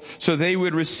people so they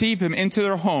would receive him into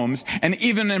their homes and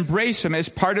even embrace him as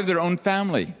part of their own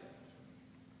family.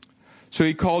 So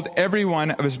he called every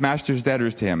one of his master's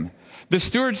debtors to him. The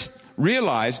stewards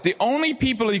realized the only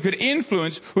people he could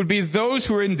influence would be those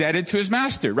who were indebted to his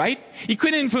master, right? He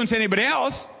couldn't influence anybody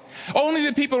else. Only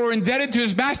the people who were indebted to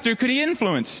his master could he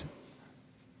influence.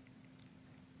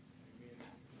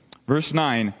 Verse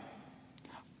 9.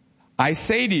 I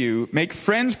say to you, make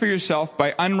friends for yourself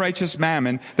by unrighteous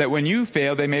mammon, that when you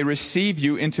fail, they may receive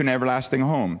you into an everlasting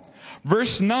home.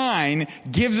 Verse 9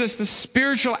 gives us the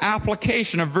spiritual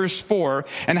application of verse 4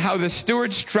 and how the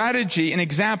steward's strategy and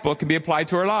example can be applied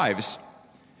to our lives.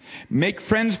 Make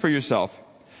friends for yourself.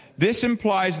 This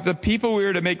implies that the people we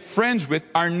are to make friends with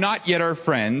are not yet our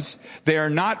friends. They are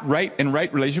not in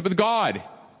right relationship with God.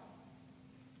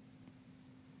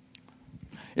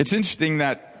 It's interesting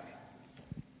that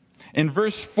in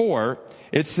verse 4,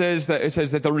 it says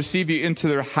that they'll receive you into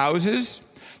their houses.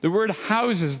 The word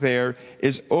houses there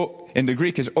is, in the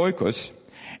Greek, is oikos,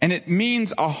 and it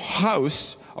means a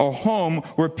house, a home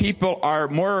where people are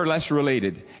more or less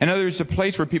related. In other words, a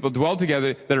place where people dwell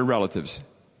together that are relatives.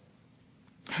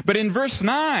 But in verse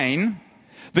 9,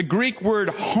 the Greek word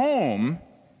home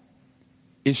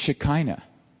is Shekinah.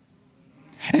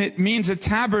 And it means a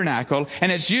tabernacle,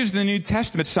 and it's used in the New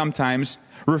Testament sometimes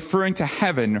referring to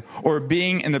heaven or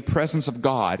being in the presence of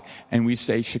God, and we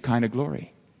say Shekinah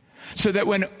glory. So that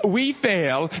when we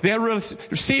fail, they'll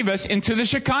receive us into the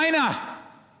Shekinah.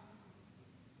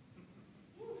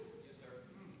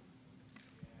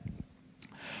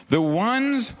 The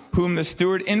ones whom the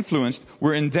steward influenced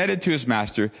were indebted to his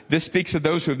master. This speaks of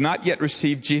those who have not yet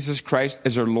received Jesus Christ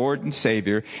as their Lord and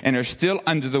Savior and are still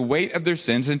under the weight of their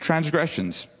sins and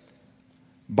transgressions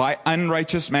by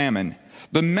unrighteous mammon.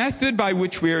 The method by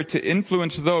which we are to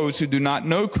influence those who do not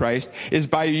know Christ is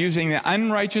by using the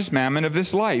unrighteous mammon of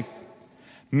this life.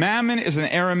 Mammon is an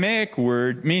Aramaic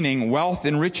word meaning wealth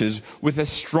and riches with a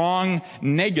strong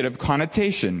negative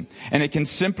connotation, and it can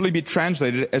simply be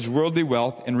translated as worldly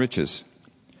wealth and riches.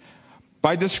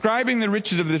 By describing the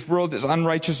riches of this world as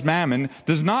unrighteous mammon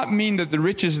does not mean that the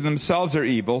riches in themselves are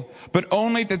evil, but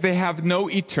only that they have no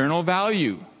eternal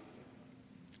value.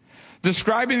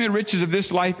 Describing the riches of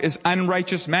this life as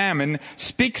unrighteous mammon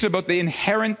speaks about the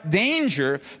inherent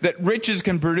danger that riches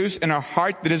can produce in a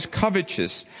heart that is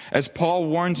covetous, as Paul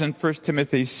warns in 1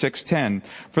 Timothy 6:10.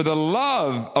 For the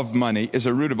love of money is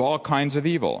a root of all kinds of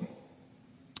evil.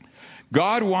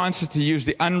 God wants us to use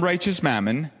the unrighteous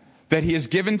mammon that he has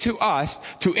given to us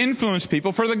to influence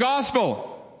people for the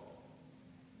gospel.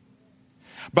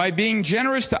 By being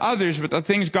generous to others with the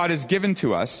things God has given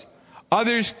to us,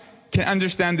 others can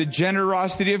understand the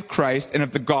generosity of Christ and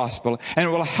of the gospel, and it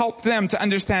will help them to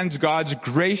understand God's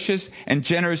gracious and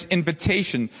generous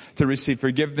invitation to receive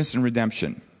forgiveness and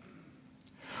redemption.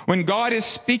 When God is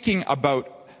speaking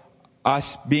about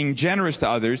us being generous to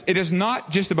others, it is not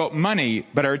just about money,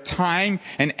 but our time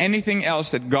and anything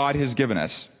else that God has given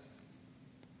us.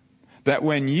 That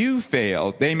when you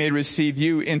fail, they may receive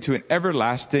you into an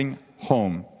everlasting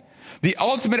home. The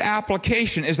ultimate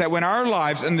application is that when our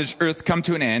lives on this earth come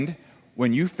to an end,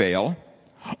 when you fail,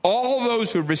 all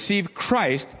those who have received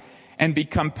Christ and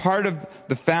become part of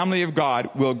the family of God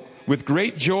will, with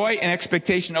great joy and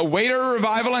expectation, await our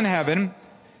revival in heaven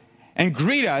and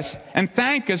greet us and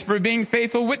thank us for being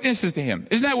faithful witnesses to him.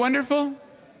 Isn't that wonderful?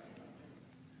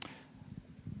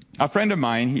 A friend of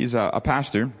mine, he's a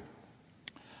pastor.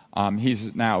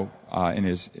 He's now in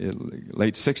his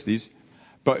late 60s.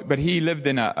 But he lived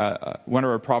in one of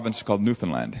our provinces called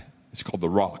Newfoundland. It's called the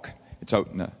Rock. It's out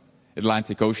in the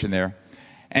Atlantic Ocean there.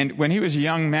 And when he was a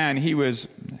young man, he was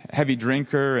a heavy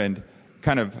drinker and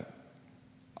kind of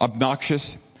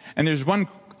obnoxious. And there's one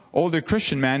older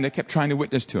Christian man that kept trying to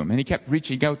witness to him. And he kept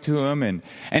reaching out to him.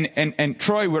 And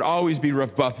Troy would always be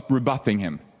rebuffing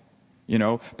him, you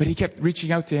know. But he kept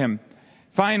reaching out to him.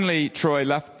 Finally, Troy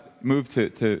moved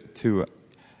to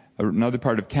another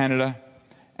part of Canada.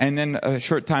 And then a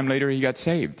short time later, he got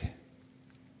saved.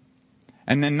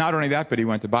 And then not only that, but he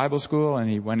went to Bible school and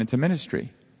he went into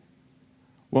ministry.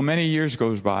 Well, many years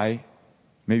goes by,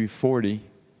 maybe 40.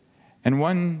 And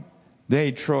one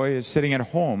day, Troy is sitting at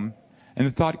home, and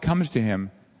the thought comes to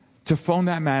him to phone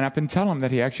that man up and tell him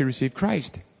that he actually received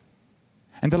Christ.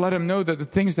 And to let him know that the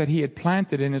things that he had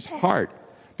planted in his heart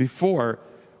before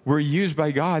were used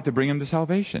by God to bring him to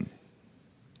salvation.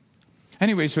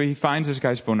 Anyway, so he finds this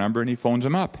guy's phone number and he phones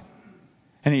him up.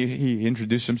 And he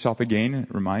introduced himself again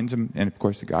and reminds him. And of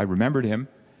course, the guy remembered him.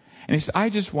 And he said, I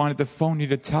just wanted to phone you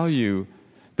to tell you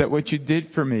that what you did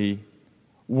for me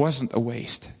wasn't a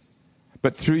waste.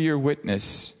 But through your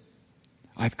witness,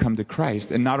 I've come to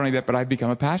Christ. And not only that, but I've become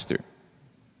a pastor.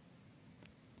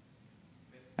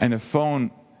 And the phone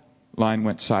line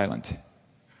went silent.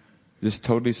 Just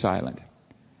totally silent.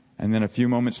 And then a few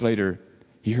moments later,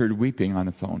 he heard weeping on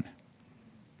the phone.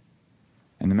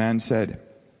 And the man said,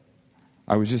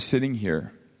 I was just sitting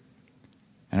here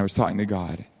and I was talking to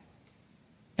God.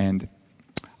 And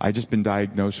I'd just been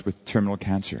diagnosed with terminal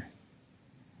cancer.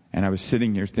 And I was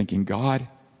sitting here thinking, God,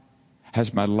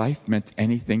 has my life meant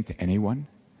anything to anyone?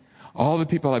 All the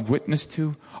people I've witnessed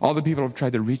to, all the people I've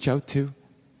tried to reach out to,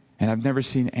 and I've never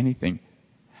seen anything.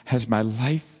 Has my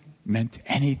life meant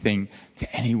anything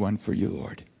to anyone for you,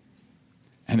 Lord?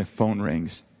 And the phone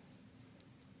rings.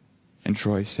 And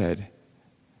Troy said,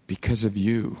 because of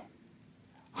you,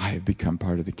 I have become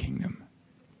part of the kingdom.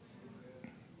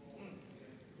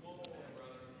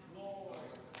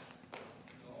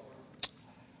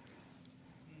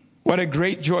 What a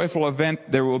great joyful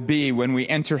event there will be when we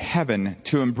enter heaven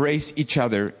to embrace each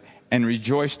other and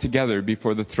rejoice together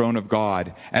before the throne of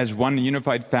God as one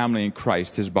unified family in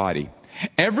Christ, his body.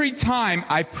 Every time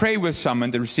I pray with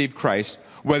someone to receive Christ,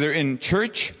 whether in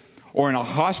church or in a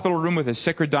hospital room with a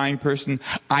sick or dying person,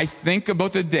 I think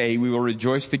about the day we will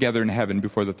rejoice together in heaven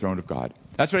before the throne of God.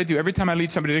 That's what I do every time I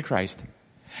lead somebody to Christ.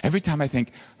 Every time I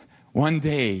think, one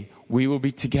day we will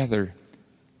be together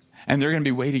and they're going to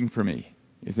be waiting for me.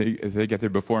 If they get there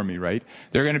before me, right?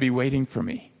 They're going to be waiting for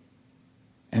me.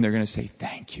 And they're going to say,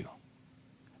 thank you.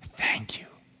 Thank you.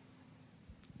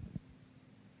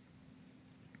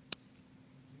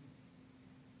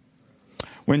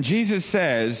 When Jesus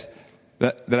says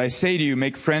that I say to you,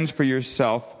 make friends for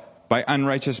yourself by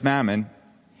unrighteous mammon,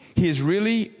 he is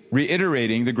really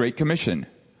reiterating the Great Commission.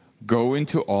 Go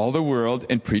into all the world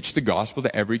and preach the gospel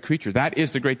to every creature. That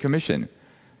is the Great Commission.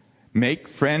 Make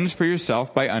friends for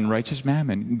yourself by unrighteous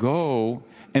mammon. Go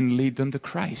and lead them to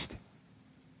Christ.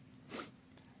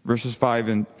 Verses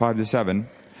 5 to 7.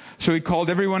 So he called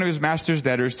every one of his master's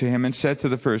debtors to him and said to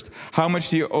the first, how much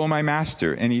do you owe my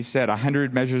master? And he said,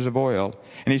 100 measures of oil.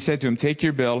 And he said to him, take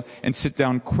your bill and sit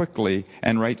down quickly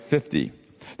and write 50.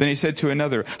 Then he said to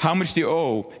another, how much do you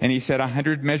owe? And he said,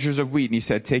 100 measures of wheat. And he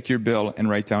said, take your bill and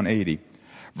write down 80.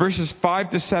 Verses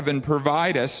 5 to 7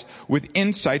 provide us with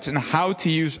insights on how to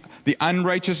use the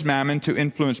unrighteous mammon to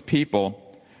influence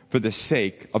people for the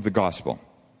sake of the gospel.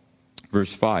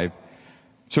 Verse 5.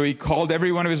 So he called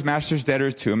every one of his master's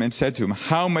debtors to him and said to him,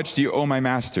 how much do you owe my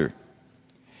master?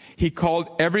 He called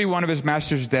every one of his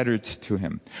master's debtors to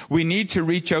him. We need to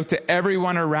reach out to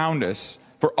everyone around us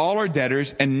for all our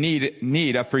debtors and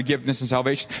need of forgiveness and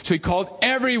salvation. So he called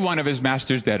every one of his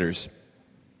master's debtors.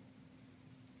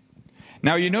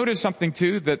 Now you notice something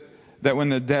too, that when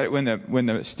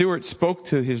the steward spoke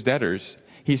to his debtors,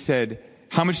 he said,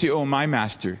 how much do you owe my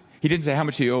master? He didn't say, how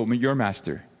much do you owe your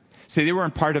master? See, they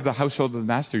weren't part of the household of the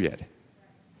master yet.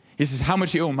 He says, how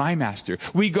much do you owe my master?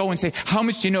 We go and say, how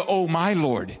much do you owe my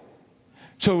Lord?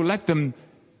 So let them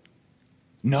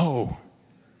know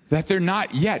that they're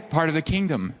not yet part of the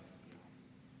kingdom.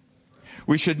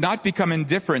 We should not become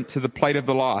indifferent to the plight of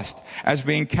the lost. As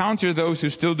we encounter those who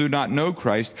still do not know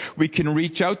Christ, we can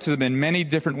reach out to them in many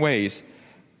different ways.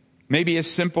 Maybe as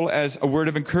simple as a word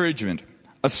of encouragement,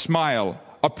 a smile,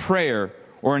 a prayer,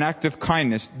 or an act of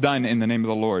kindness done in the name of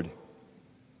the Lord.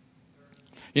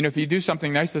 You know, if you do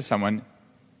something nice to someone,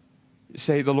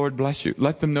 say, the Lord bless you.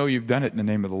 Let them know you've done it in the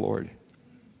name of the Lord.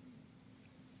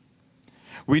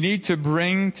 We need to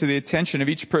bring to the attention of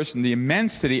each person the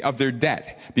immensity of their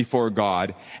debt before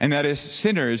God, and that as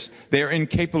sinners, they are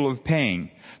incapable of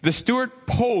paying. The steward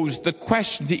posed the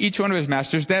question to each one of his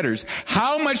master's debtors: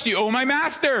 how much do you owe my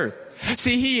master?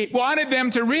 See, he wanted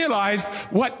them to realize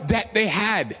what debt they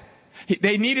had.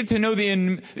 They needed to know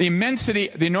the immensity,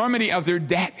 the enormity of their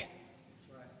debt.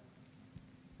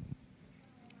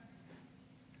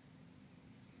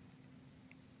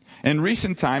 In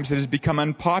recent times, it has become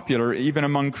unpopular, even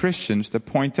among Christians, to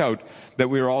point out that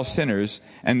we are all sinners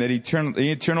and that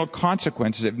the eternal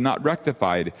consequences, if not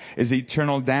rectified, is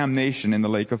eternal damnation in the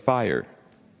lake of fire.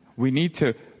 We need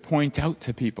to point out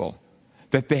to people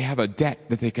that they have a debt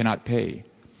that they cannot pay.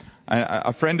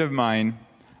 A friend of mine,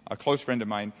 a close friend of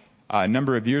mine, a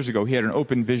number of years ago, he had an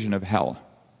open vision of hell.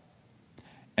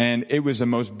 And it was the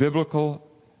most biblical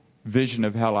vision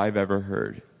of hell I've ever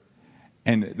heard.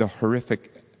 And the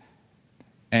horrific...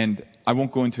 And I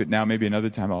won't go into it now. Maybe another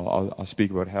time I'll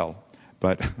speak about hell.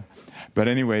 But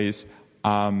anyways,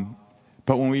 but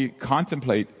when we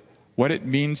contemplate what it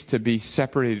means to be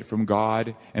separated from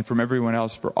God and from everyone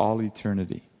else for all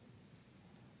eternity.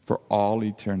 For all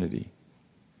eternity.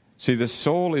 See, the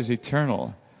soul is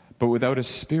eternal, but without a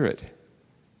spirit,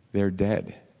 they're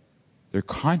dead. They're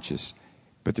conscious,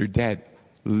 but they're dead,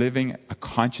 living a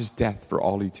conscious death for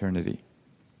all eternity.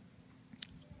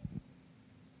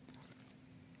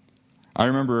 I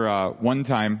remember one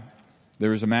time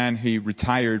there was a man, he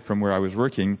retired from where I was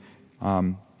working. He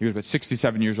was about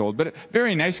 67 years old, but a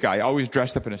very nice guy, always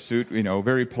dressed up in a suit,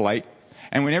 very polite.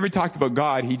 And whenever he talked about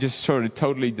God, he just sort of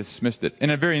totally dismissed it. In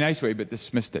a very nice way, but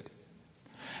dismissed it.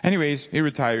 Anyways, he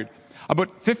retired.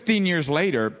 About 15 years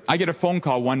later, I get a phone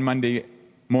call one Monday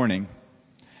morning.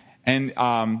 And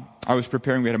I was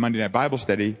preparing, we had a Monday night Bible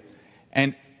study.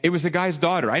 And it was the guy's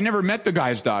daughter. I never met the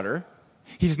guy's daughter.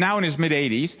 He's now in his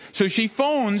mid-80s. So she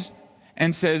phones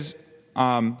and says,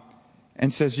 could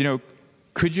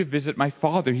you visit my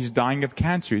father? He's dying of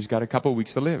cancer. He's got a couple of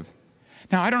weeks to live.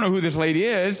 Now, I don't know who this lady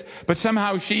is, but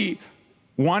somehow she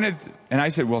wanted, and I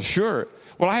said, well, sure.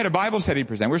 Well, I had a Bible study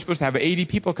present. We're supposed to have 80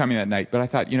 people coming that night, but I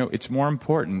thought, it's more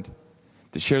important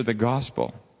to share the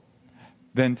gospel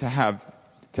than to have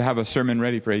a sermon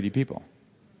ready for 80 people.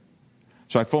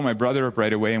 So I phoned my brother up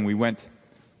right away, and we went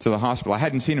to the hospital. I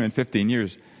hadn't seen him in 15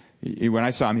 years. When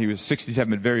I saw him, he was 67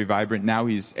 but very vibrant. Now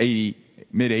he's 80,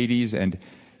 mid-80s, and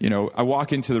I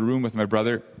walk into the room with my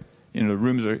brother. The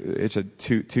rooms it's a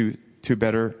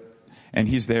two-bedder, and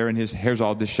he's there, and his hair's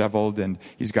all disheveled, and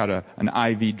he's got an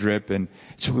IV drip, and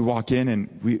so we walk in, and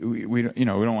we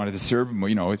don't want to disturb him.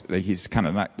 He's kind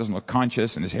of doesn't look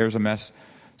conscious, and his hair's a mess,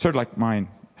 sort of like mine.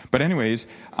 But anyways,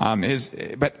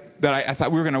 but I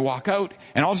thought we were going to walk out,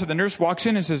 and all of a sudden the nurse walks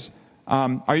in and says,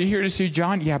 are you here to see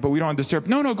John? Yeah, but we don't want to disturb.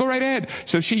 No, go right ahead.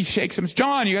 So she shakes him.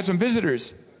 John, you got some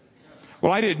visitors.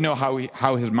 Well, I didn't know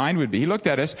how his mind would be. He looked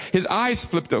at us. His eyes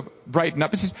flipped up, brightened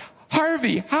up, and says,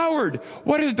 Harvey, Howard,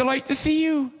 what a delight to see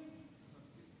you.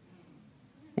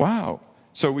 Wow.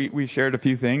 So we shared a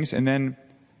few things, and then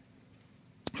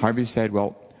Harvey said,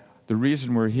 well, the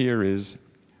reason we're here is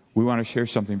we want to share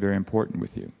something very important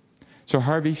with you. So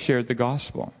Harvey shared the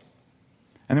gospel.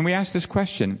 And then we asked this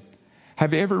question: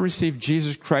 have you ever received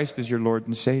Jesus Christ as your Lord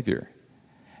and Savior?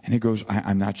 And he goes,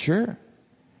 I'm not sure.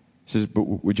 He says, but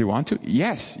would you want to?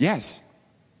 Yes.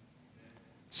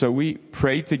 So we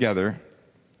prayed together.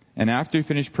 And after he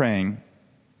finished praying,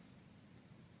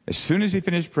 as soon as he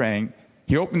finished praying,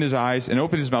 he opened his eyes and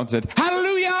opened his mouth and said,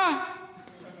 Hallelujah!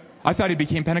 I thought he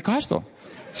became Pentecostal.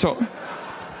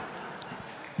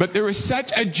 But there was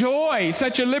such a joy,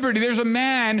 such a liberty. There's a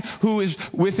man who is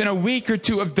within a week or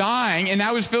two of dying, and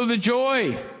now is filled with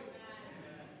joy.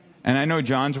 And I know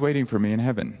John's waiting for me in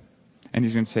heaven. And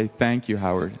he's going to say, thank you,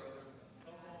 Howard.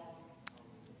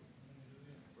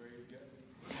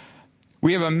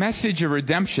 We have a message of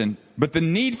redemption, but the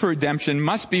need for redemption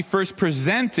must be first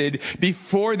presented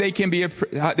before they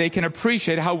can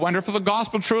appreciate how wonderful the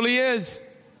gospel truly is.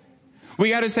 We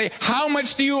got to say, how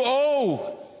much do you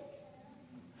owe?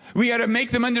 We got to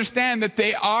make them understand that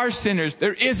they are sinners.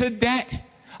 There is a debt.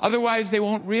 Otherwise, they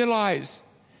won't realize.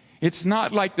 It's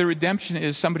not like the redemption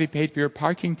is somebody paid for your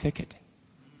parking ticket.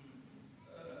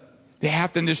 They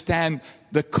have to understand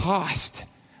the cost.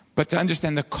 But to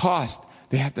understand the cost,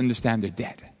 they have to understand their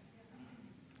debt.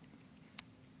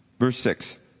 Verse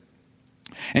 6.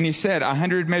 And he said,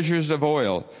 100 measures of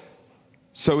oil.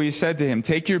 So he said to him,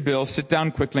 take your bill, sit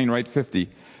down quickly and write 50.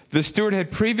 The steward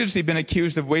had previously been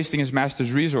accused of wasting his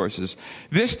master's resources.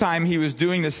 This time he was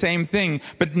doing the same thing,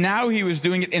 but now he was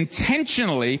doing it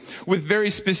intentionally with very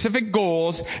specific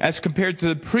goals as compared to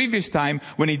the previous time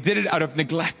when he did it out of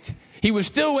neglect. He was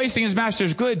still wasting his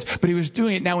master's goods, but he was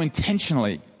doing it now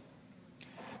intentionally.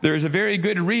 There is a very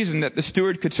good reason that the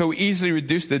steward could so easily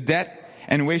reduce the debt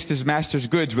and waste his master's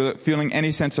goods without feeling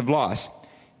any sense of loss.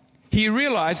 He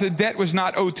realized the debt was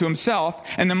not owed to himself,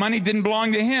 and the money didn't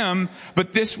belong to him,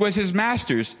 but this was his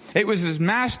master's. It was his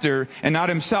master and not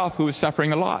himself who was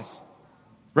suffering a loss.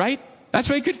 Right? That's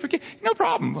why he could forgive. No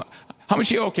problem. How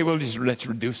much you owe? Okay, well, let's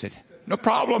reduce it. No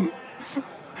problem.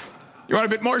 You want a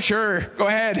bit more? Sure. Go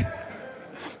ahead.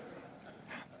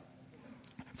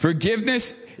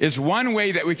 Forgiveness is one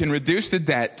way that we can reduce the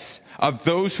debts of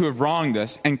those who have wronged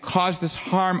us and caused us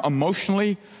harm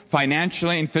emotionally,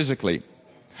 financially, and physically.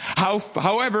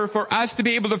 However, for us to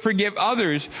be able to forgive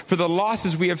others for the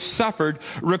losses we have suffered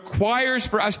requires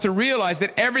for us to realize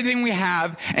that everything we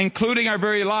have, including our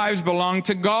very lives, belong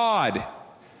to God.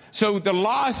 So the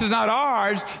loss is not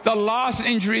ours. The loss and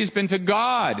injury has been to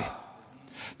God.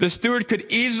 The steward could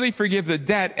easily forgive the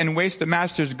debt and waste the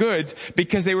master's goods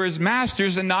because they were his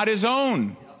master's and not his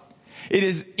own. It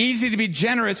is easy to be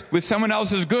generous with someone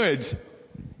else's goods.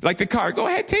 Like the car. Go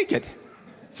ahead, take it.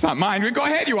 It's not mine. Go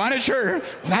ahead, you want it? Sure. Well,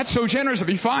 that's so generous.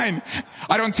 It'll be fine.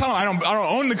 I don't tell him I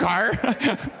don't own the car.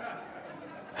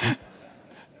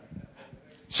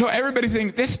 So everybody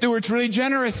thinks this steward's really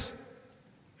generous.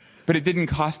 But it didn't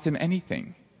cost him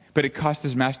anything. But it cost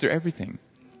his master everything.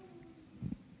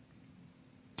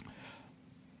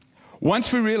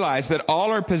 Once we realize that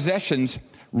all our possessions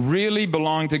really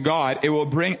belong to God, it will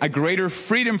bring a greater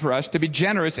freedom for us to be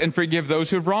generous and forgive those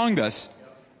who've wronged us.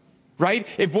 Right?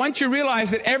 If once you realize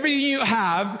that everything you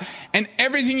have and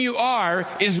everything you are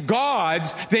is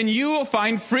God's, then you will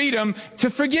find freedom to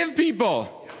forgive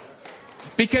people.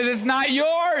 Because it's not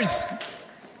yours.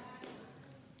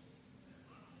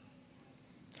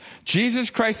 Jesus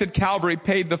Christ at Calvary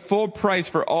paid the full price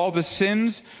for all the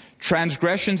sins,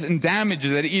 transgressions, and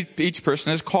damages that each person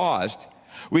has caused.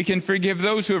 We can forgive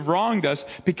those who have wronged us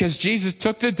because Jesus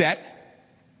took the debt,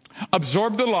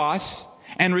 absorbed the loss,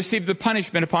 and received the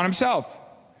punishment upon himself.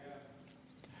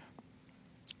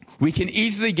 We can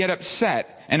easily get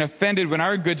upset and offended when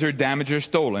our goods are damaged or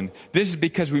stolen. This is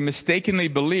because we mistakenly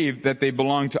believe that they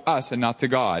belong to us and not to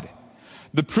God.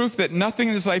 The proof that nothing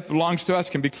in this life belongs to us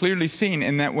can be clearly seen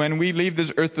in that when we leave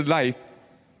this earthly life,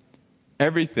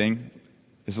 everything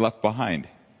is left behind.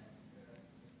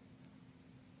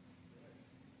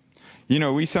 You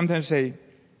know, we sometimes say,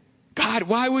 God,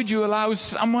 why would you allow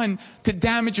someone to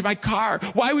damage my car?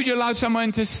 Why would you allow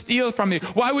someone to steal from me?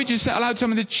 Why would you allow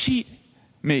someone to cheat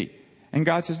me? And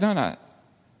God says, no,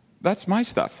 that's my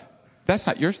stuff. That's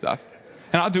not your stuff.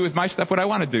 And I'll do with my stuff what I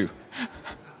want to do.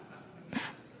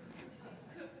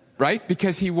 Right?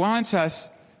 Because he wants us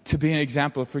to be an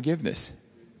example of forgiveness.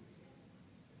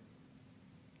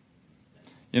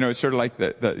 You know, it's sort of like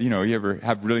you ever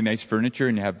have really nice furniture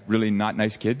and you have really not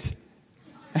nice kids?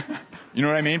 You know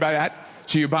what I mean by that?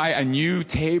 So you buy a new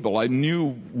table, a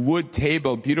new wood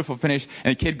table, beautiful finish,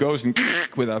 and a kid goes and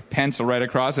with a pencil right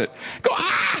across it. Go,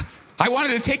 I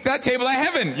wanted to take that table to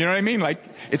heaven. You know what I mean? Like,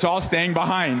 it's all staying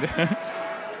behind.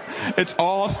 It's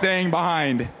all staying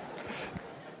behind.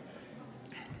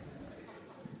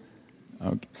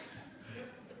 Okay.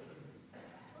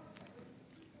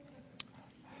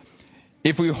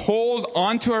 If we hold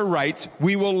on to our rights,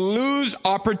 we will lose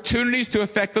opportunities to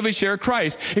effectively share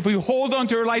Christ. If we hold on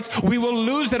to our rights, we will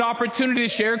lose that opportunity to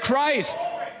share Christ.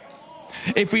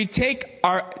 If we take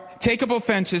up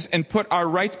offenses and put our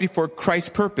rights before Christ's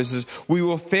purposes, we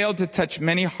will fail to touch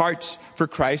many hearts for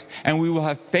Christ, and we will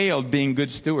have failed being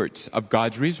good stewards of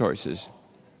God's resources.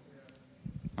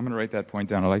 I'm going to write that point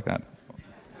down. I like that.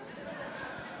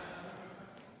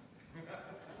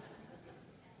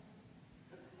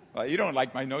 Well, you don't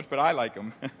like my notes, but I like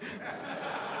them.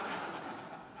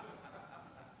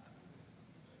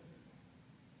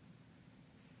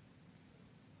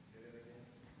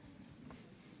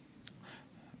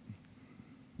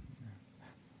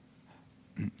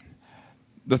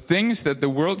 The things that the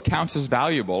world counts as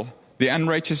valuable, the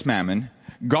unrighteous mammon,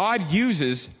 God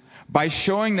uses by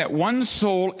showing that one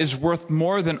soul is worth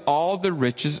more than all the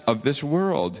riches of this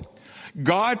world.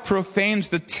 God profanes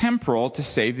the temporal to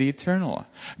save the eternal.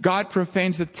 God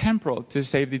profanes the temporal to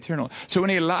save the eternal. So when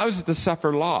he allows us to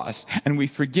suffer loss and we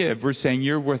forgive, we're saying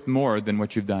you're worth more than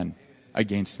what you've done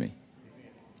against me.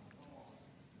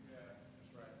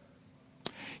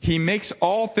 He makes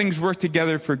all things work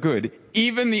together for good,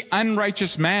 even the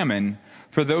unrighteous mammon,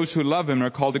 for those who love him and are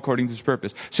called according to his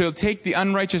purpose. So God takes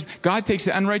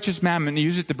the unrighteous mammon and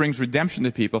uses it to bring redemption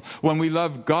to people when we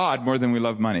love God more than we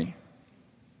love money.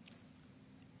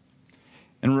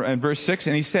 In verse 6,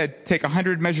 and he said, take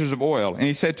 100 measures of oil. And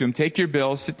he said to him, take your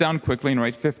bill, sit down quickly and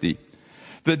write 50.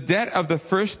 The debt of the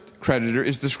first creditor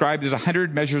is described as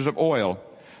 100 measures of oil.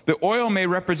 The oil may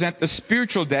represent the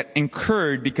spiritual debt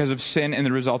incurred because of sin and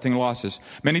the resulting losses.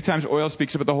 Many times oil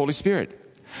speaks about the Holy Spirit.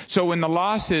 So when the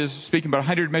loss is speaking about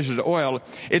 100 measures of oil,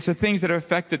 it's the things that are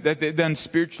affected that they've done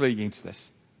spiritually against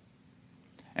us.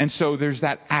 And so there's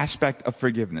that aspect of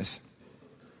forgiveness.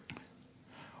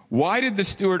 Why did the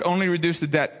steward only reduce the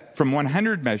debt from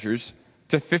 100 measures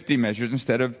to 50 measures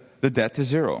instead of the debt to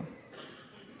 0?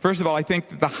 First of all, I think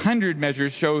that the 100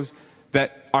 measures shows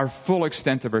that our full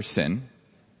extent of our sin.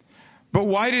 But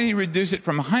why did he reduce it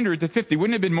from 100 to 50?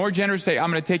 Wouldn't it have been more generous to say,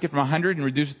 I'm going to take it from 100 and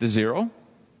reduce it to 0?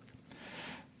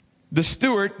 The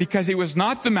steward, because he was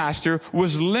not the master,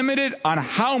 was limited on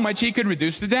how much he could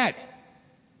reduce the debt.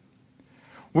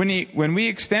 When we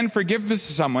extend forgiveness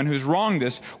to someone who's wronged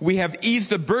us, we have eased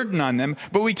the burden on them,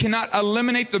 but we cannot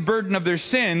eliminate the burden of their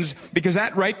sins because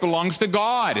that right belongs to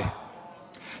God.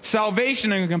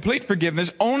 Salvation and complete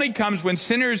forgiveness only comes when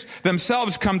sinners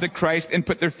themselves come to Christ and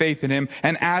put their faith in Him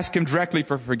and ask Him directly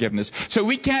for forgiveness. So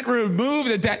we can't remove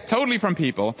the debt totally from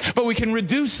people, but we can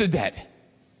reduce the debt.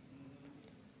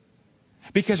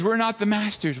 Because we're not the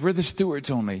masters, we're the stewards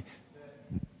only.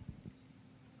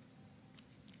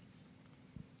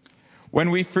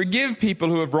 When we forgive people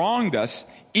who have wronged us,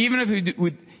 even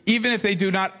if they do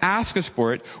not ask us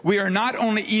for it, we are not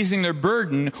only easing their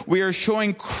burden, we are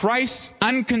showing Christ's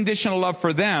unconditional love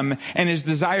for them and His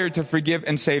desire to forgive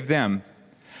and save them.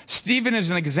 Stephen is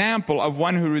an example of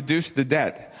one who reduced the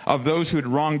debt of those who had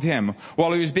wronged him.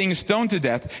 While he was being stoned to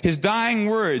death, his dying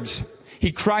words,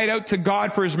 he cried out to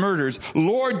God for his murderers,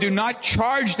 Lord, do not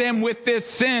charge them with this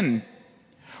sin.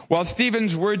 While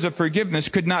Stephen's words of forgiveness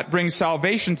could not bring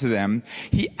salvation to them,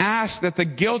 he asked that the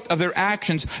guilt of their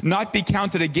actions not be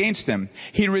counted against them.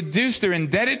 He reduced their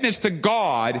indebtedness to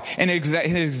God, and his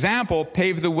example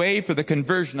paved the way for the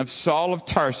conversion of Saul of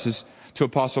Tarsus to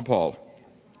Apostle Paul.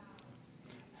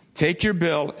 Take your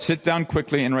bill, sit down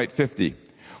quickly, and write 50.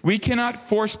 We cannot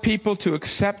force people to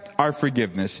accept our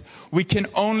forgiveness. We can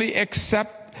only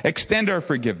extend our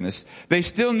forgiveness. They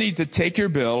still need to take your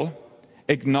bill,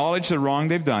 acknowledge the wrong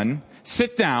they've done,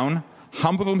 sit down,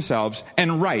 humble themselves,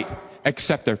 and write,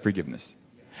 accept their forgiveness.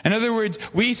 In other words,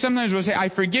 we sometimes will say, I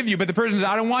forgive you, but the person says,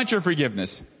 I don't want your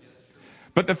forgiveness.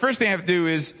 But the first thing they have to do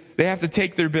is they have to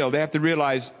take their bill. They have to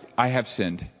realize, I have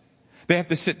sinned. They have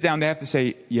to sit down. They have to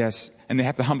say yes, and they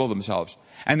have to humble themselves.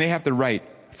 And they have to write,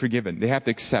 forgiven. They have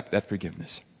to accept that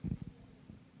forgiveness.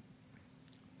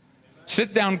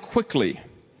 Sit down quickly.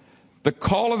 The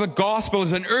call of the gospel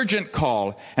is an urgent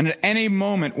call, and at any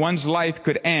moment one's life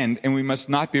could end, and we must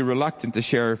not be reluctant to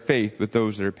share our faith with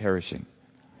those that are perishing.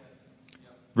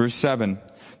 Verse 7.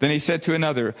 Then he said to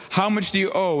another, how much do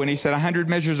you owe? And he said, 100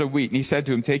 measures of wheat. And he said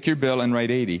to him, take your bill and write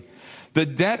 80. The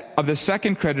debt of the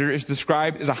second creditor is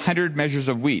described as 100 measures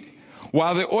of wheat.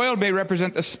 While the oil may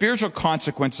represent the spiritual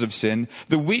consequences of sin,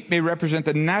 the wheat may represent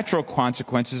the natural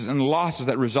consequences and losses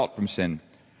that result from sin.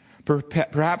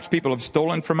 Perhaps people have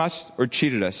stolen from us or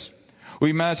cheated us.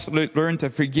 We must learn to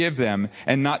forgive them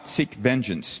and not seek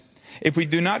vengeance. If we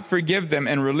do not forgive them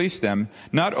and release them,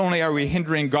 not only are we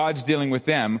hindering God's dealing with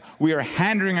them, we are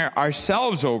handing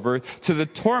ourselves over to the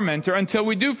tormentor until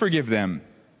we do forgive them.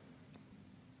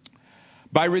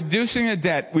 By reducing the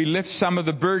debt, we lift some of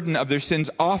the burden of their sins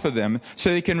off of them so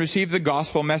they can receive the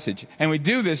gospel message. And we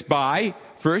do this by,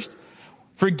 first,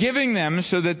 forgiving them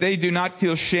so that they do not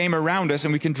feel shame around us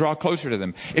and we can draw closer to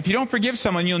them. If you don't forgive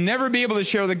someone, you'll never be able to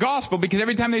share the gospel because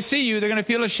every time they see you, they're going to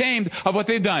feel ashamed of what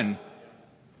they've done.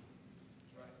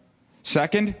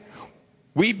 Second,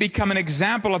 we become an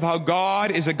example of how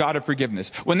God is a God of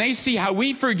forgiveness. When they see how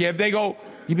we forgive, they go,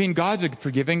 you mean God's a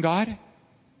forgiving God?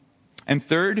 And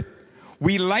third,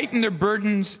 we lighten their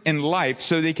burdens in life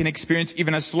so they can experience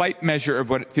even a slight measure of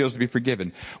what it feels to be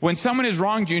forgiven. When someone has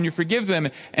wronged you and you forgive them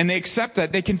and they accept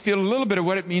that, they can feel a little bit of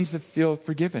what it means to feel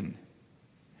forgiven.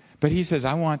 But he says,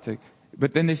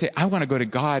 but then they say, I want to go to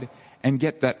God and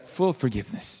get that full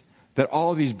forgiveness, that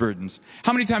all these burdens.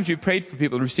 How many times have you prayed for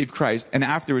people to receive Christ and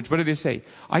afterwards, what do they say?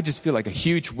 I just feel like a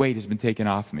huge weight has been taken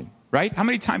off me, right? How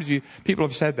many times people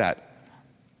have said that?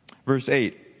 Verse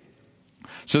 8.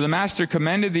 So the master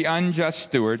commended the unjust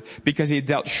steward because he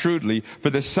dealt shrewdly, for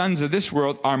the sons of this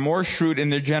world are more shrewd in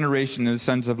their generation than the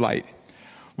sons of light.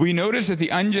 We notice that the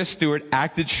unjust steward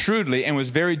acted shrewdly and was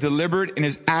very deliberate in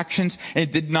his actions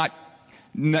and did not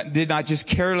just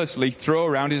carelessly throw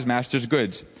around his master's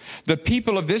goods. The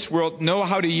people of this world know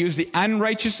how to use the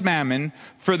unrighteous mammon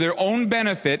for their own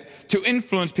benefit to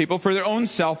influence people for their own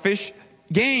selfish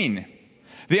gain.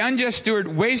 The unjust steward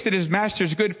wasted his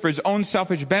master's good for his own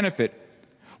selfish benefit.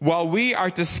 while we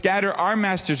are to scatter our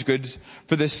master's goods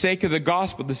for the sake of the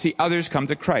gospel to see others come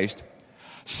to Christ.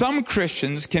 Some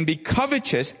Christians can be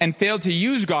covetous and fail to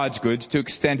use God's goods to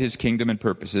extend his kingdom and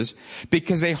purposes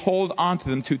because they hold on to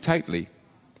them too tightly.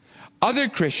 Other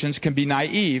Christians can be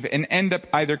naive and end up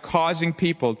either causing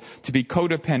people to be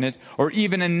codependent or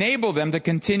even enable them to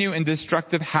continue in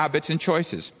destructive habits and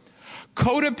choices.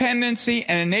 Codependency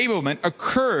and enablement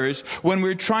occurs when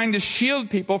we're trying to shield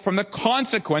people from the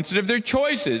consequences of their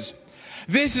choices.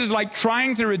 This is like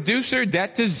trying to reduce their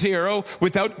debt to zero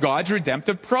without God's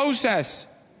redemptive process.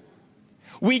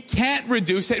 We can't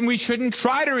reduce it, and we shouldn't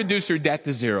try to reduce their debt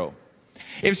to zero.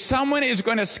 If someone is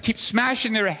going to keep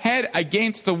smashing their head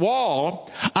against the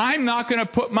wall, I'm not going to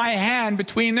put my hand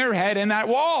between their head and that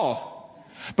wall.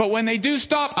 But when they do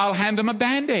stop, I'll hand them a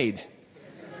Band-Aid.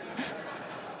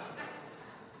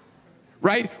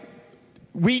 Right?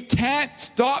 We can't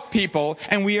stop people,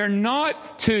 and we are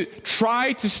not to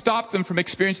try to stop them from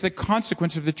experiencing the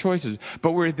consequences of the choices,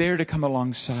 but we're there to come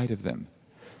alongside of them,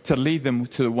 to lead them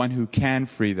to the one who can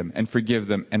free them and forgive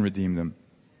them and redeem them.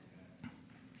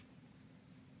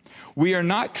 We are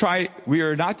not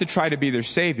to try to be their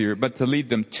Savior, but to lead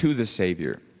them to the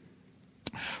Savior.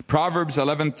 Proverbs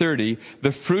 11:30,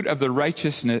 the fruit of the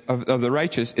righteous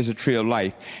is a tree of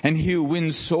life, and he who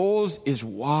wins souls is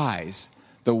wise,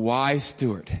 the wise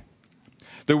steward.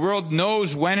 The world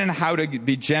knows when and how to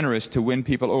be generous to win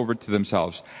people over to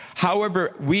themselves.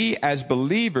 However, we as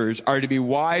believers are to be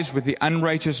wise with the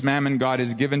unrighteous mammon God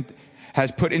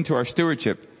has put into our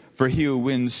stewardship, for he who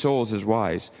wins souls is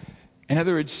wise. In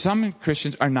other words, some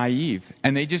Christians are naive,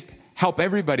 and they just help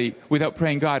everybody without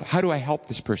praying, God, how do I help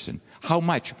this person? How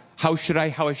much? How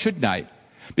shouldn't I?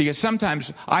 Because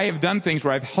sometimes I have done things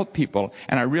where I've helped people,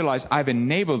 and I realize I've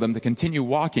enabled them to continue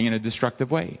walking in a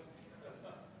destructive way.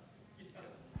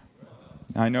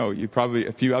 I know,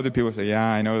 a few other people say, yeah,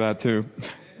 I know that too.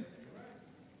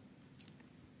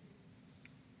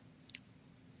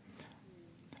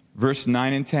 Verse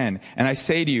 9 and 10, and I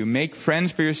say to you, make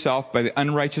friends for yourself by the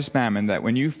unrighteous mammon, that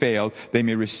when you fail, they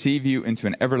may receive you into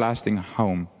an everlasting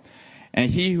home. And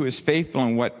he who is faithful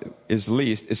in what is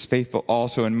least is faithful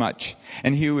also in much.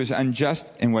 And he who is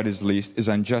unjust in what is least is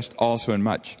unjust also in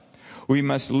much. We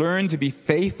must learn to be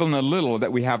faithful in the little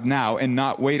that we have now and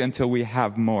not wait until we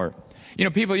have more. You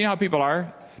know how people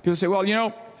are? People say,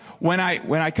 well, when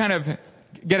I kind of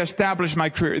get established my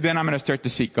career, then I'm going to start to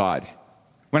seek God.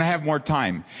 When I have more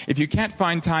time. If you can't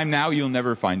find time now, you'll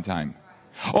never find time.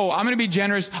 Oh, I'm going to be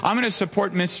generous. I'm going to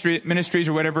support ministries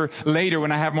or whatever later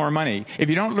when I have more money. If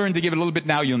you don't learn to give a little bit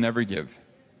now, you'll never give.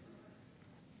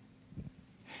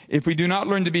 If we do not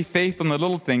learn to be faithful in the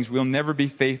little things, we'll never be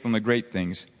faithful in the great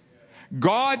things.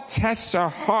 God tests our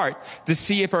heart to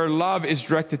see if our love is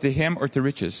directed to him or to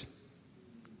riches.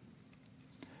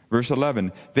 Verse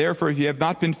 11, therefore, if you have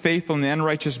not been faithful in the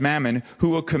unrighteous mammon, who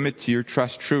will commit to your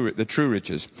trust the true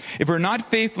riches? If we're not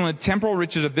faithful in the temporal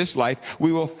riches of this life,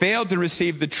 we will fail to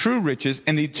receive the true riches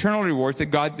and the eternal rewards that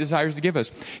God desires to give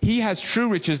us. He has true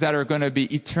riches that are going to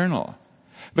be eternal.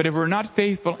 But if we're not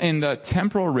faithful in the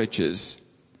temporal riches,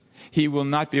 he will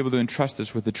not be able to entrust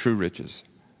us with the true riches.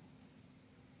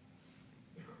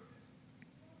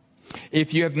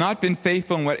 If you have not been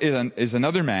faithful in what is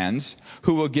another man's,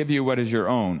 who will give you what is your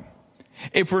own?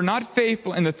 If we're not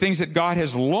faithful in the things that God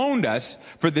has loaned us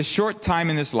for this short time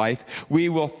in this life, we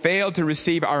will fail to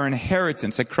receive our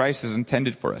inheritance that Christ has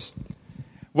intended for us.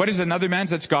 What is another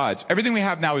man's? That's God's. Everything we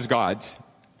have now is God's.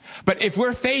 But if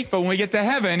we're faithful when we get to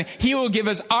heaven, he will give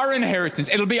us our inheritance.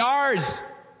 It'll be ours.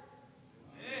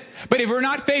 But if we're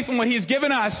not faithful in what he's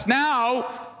given us now,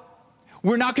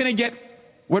 we're not going to get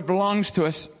what belongs to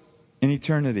us in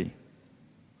eternity.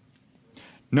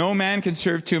 No man can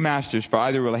serve two masters, for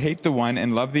either will hate the one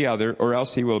and love the other, or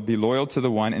else he will be loyal to the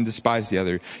one and despise the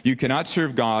other. You cannot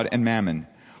serve God and mammon.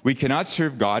 We cannot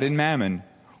serve God and mammon.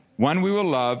 One we will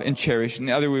love and cherish, and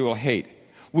the other we will hate.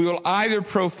 We will either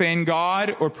profane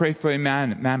God or profane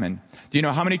mammon. Do you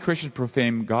know how many Christians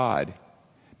profane God?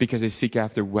 Because they seek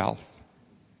after wealth.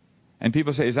 And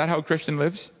people say, is that how a Christian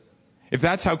lives? If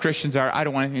that's how Christians are, I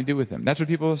don't want anything to do with them. That's what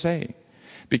people will say.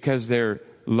 Because they're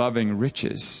loving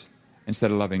riches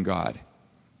instead of loving God.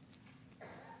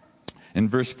 In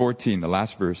verse 14, the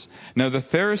last verse. Now the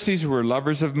Pharisees, who were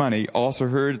lovers of money, also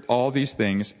heard all these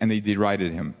things, and they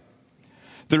derided him.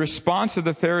 The response of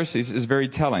the Pharisees is very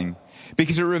telling,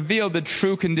 because it revealed the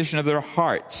true condition of their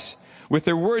hearts. With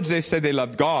their words, they said they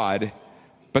loved God,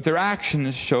 but their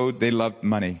actions showed they loved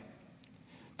money.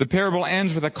 The parable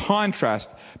ends with a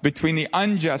contrast between the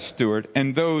unjust steward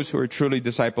and those who are truly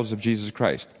disciples of Jesus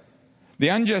Christ. The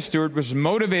unjust steward was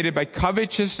motivated by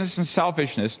covetousness and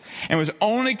selfishness and was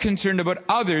only concerned about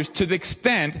others to the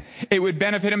extent it would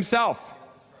benefit himself.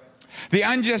 The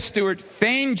unjust steward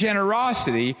feigned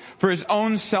generosity for his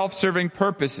own self-serving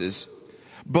purposes.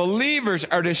 Believers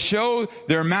are to show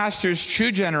their master's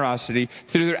true generosity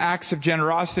through their acts of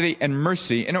generosity and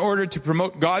mercy in order to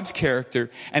promote God's character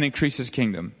and increase his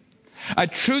kingdom. A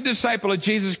true disciple of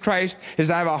Jesus Christ is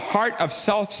to have a heart of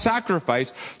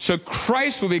self-sacrifice so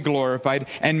Christ will be glorified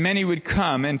and many would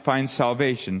come and find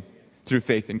salvation through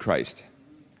faith in Christ.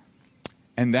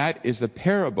 And that is the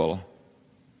parable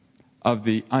of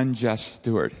the unjust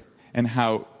steward and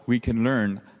how we can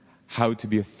learn how to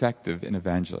be effective in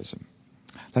evangelism.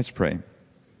 Let's pray.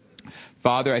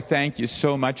 Father, I thank you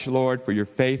so much, Lord, for your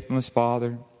faithfulness,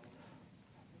 Father.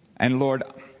 And Lord,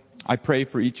 I pray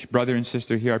for each brother and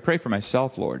sister here. I pray for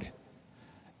myself, Lord,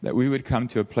 that we would come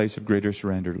to a place of greater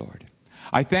surrender, Lord.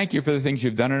 I thank you for the things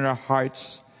you've done in our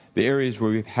hearts, the areas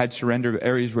where we've had surrender,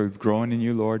 areas where we've grown in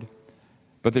you, Lord.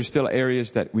 But there's still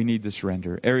areas that we need to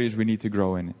surrender, areas we need to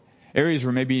grow in, areas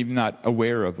we're maybe even not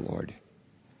aware of, Lord.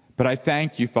 But I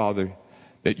thank you, Father,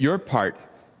 that your part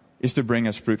is to bring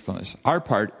us fruitfulness. Our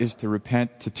part is to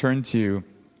repent, to turn to you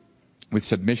with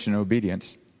submission and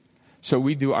obedience. So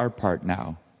we do our part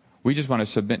now. We just want to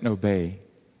submit and obey.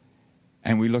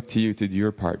 And we look to you to do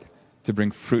your part, to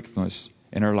bring fruitfulness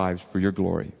in our lives for your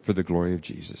glory, for the glory of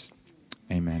Jesus.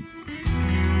 Amen.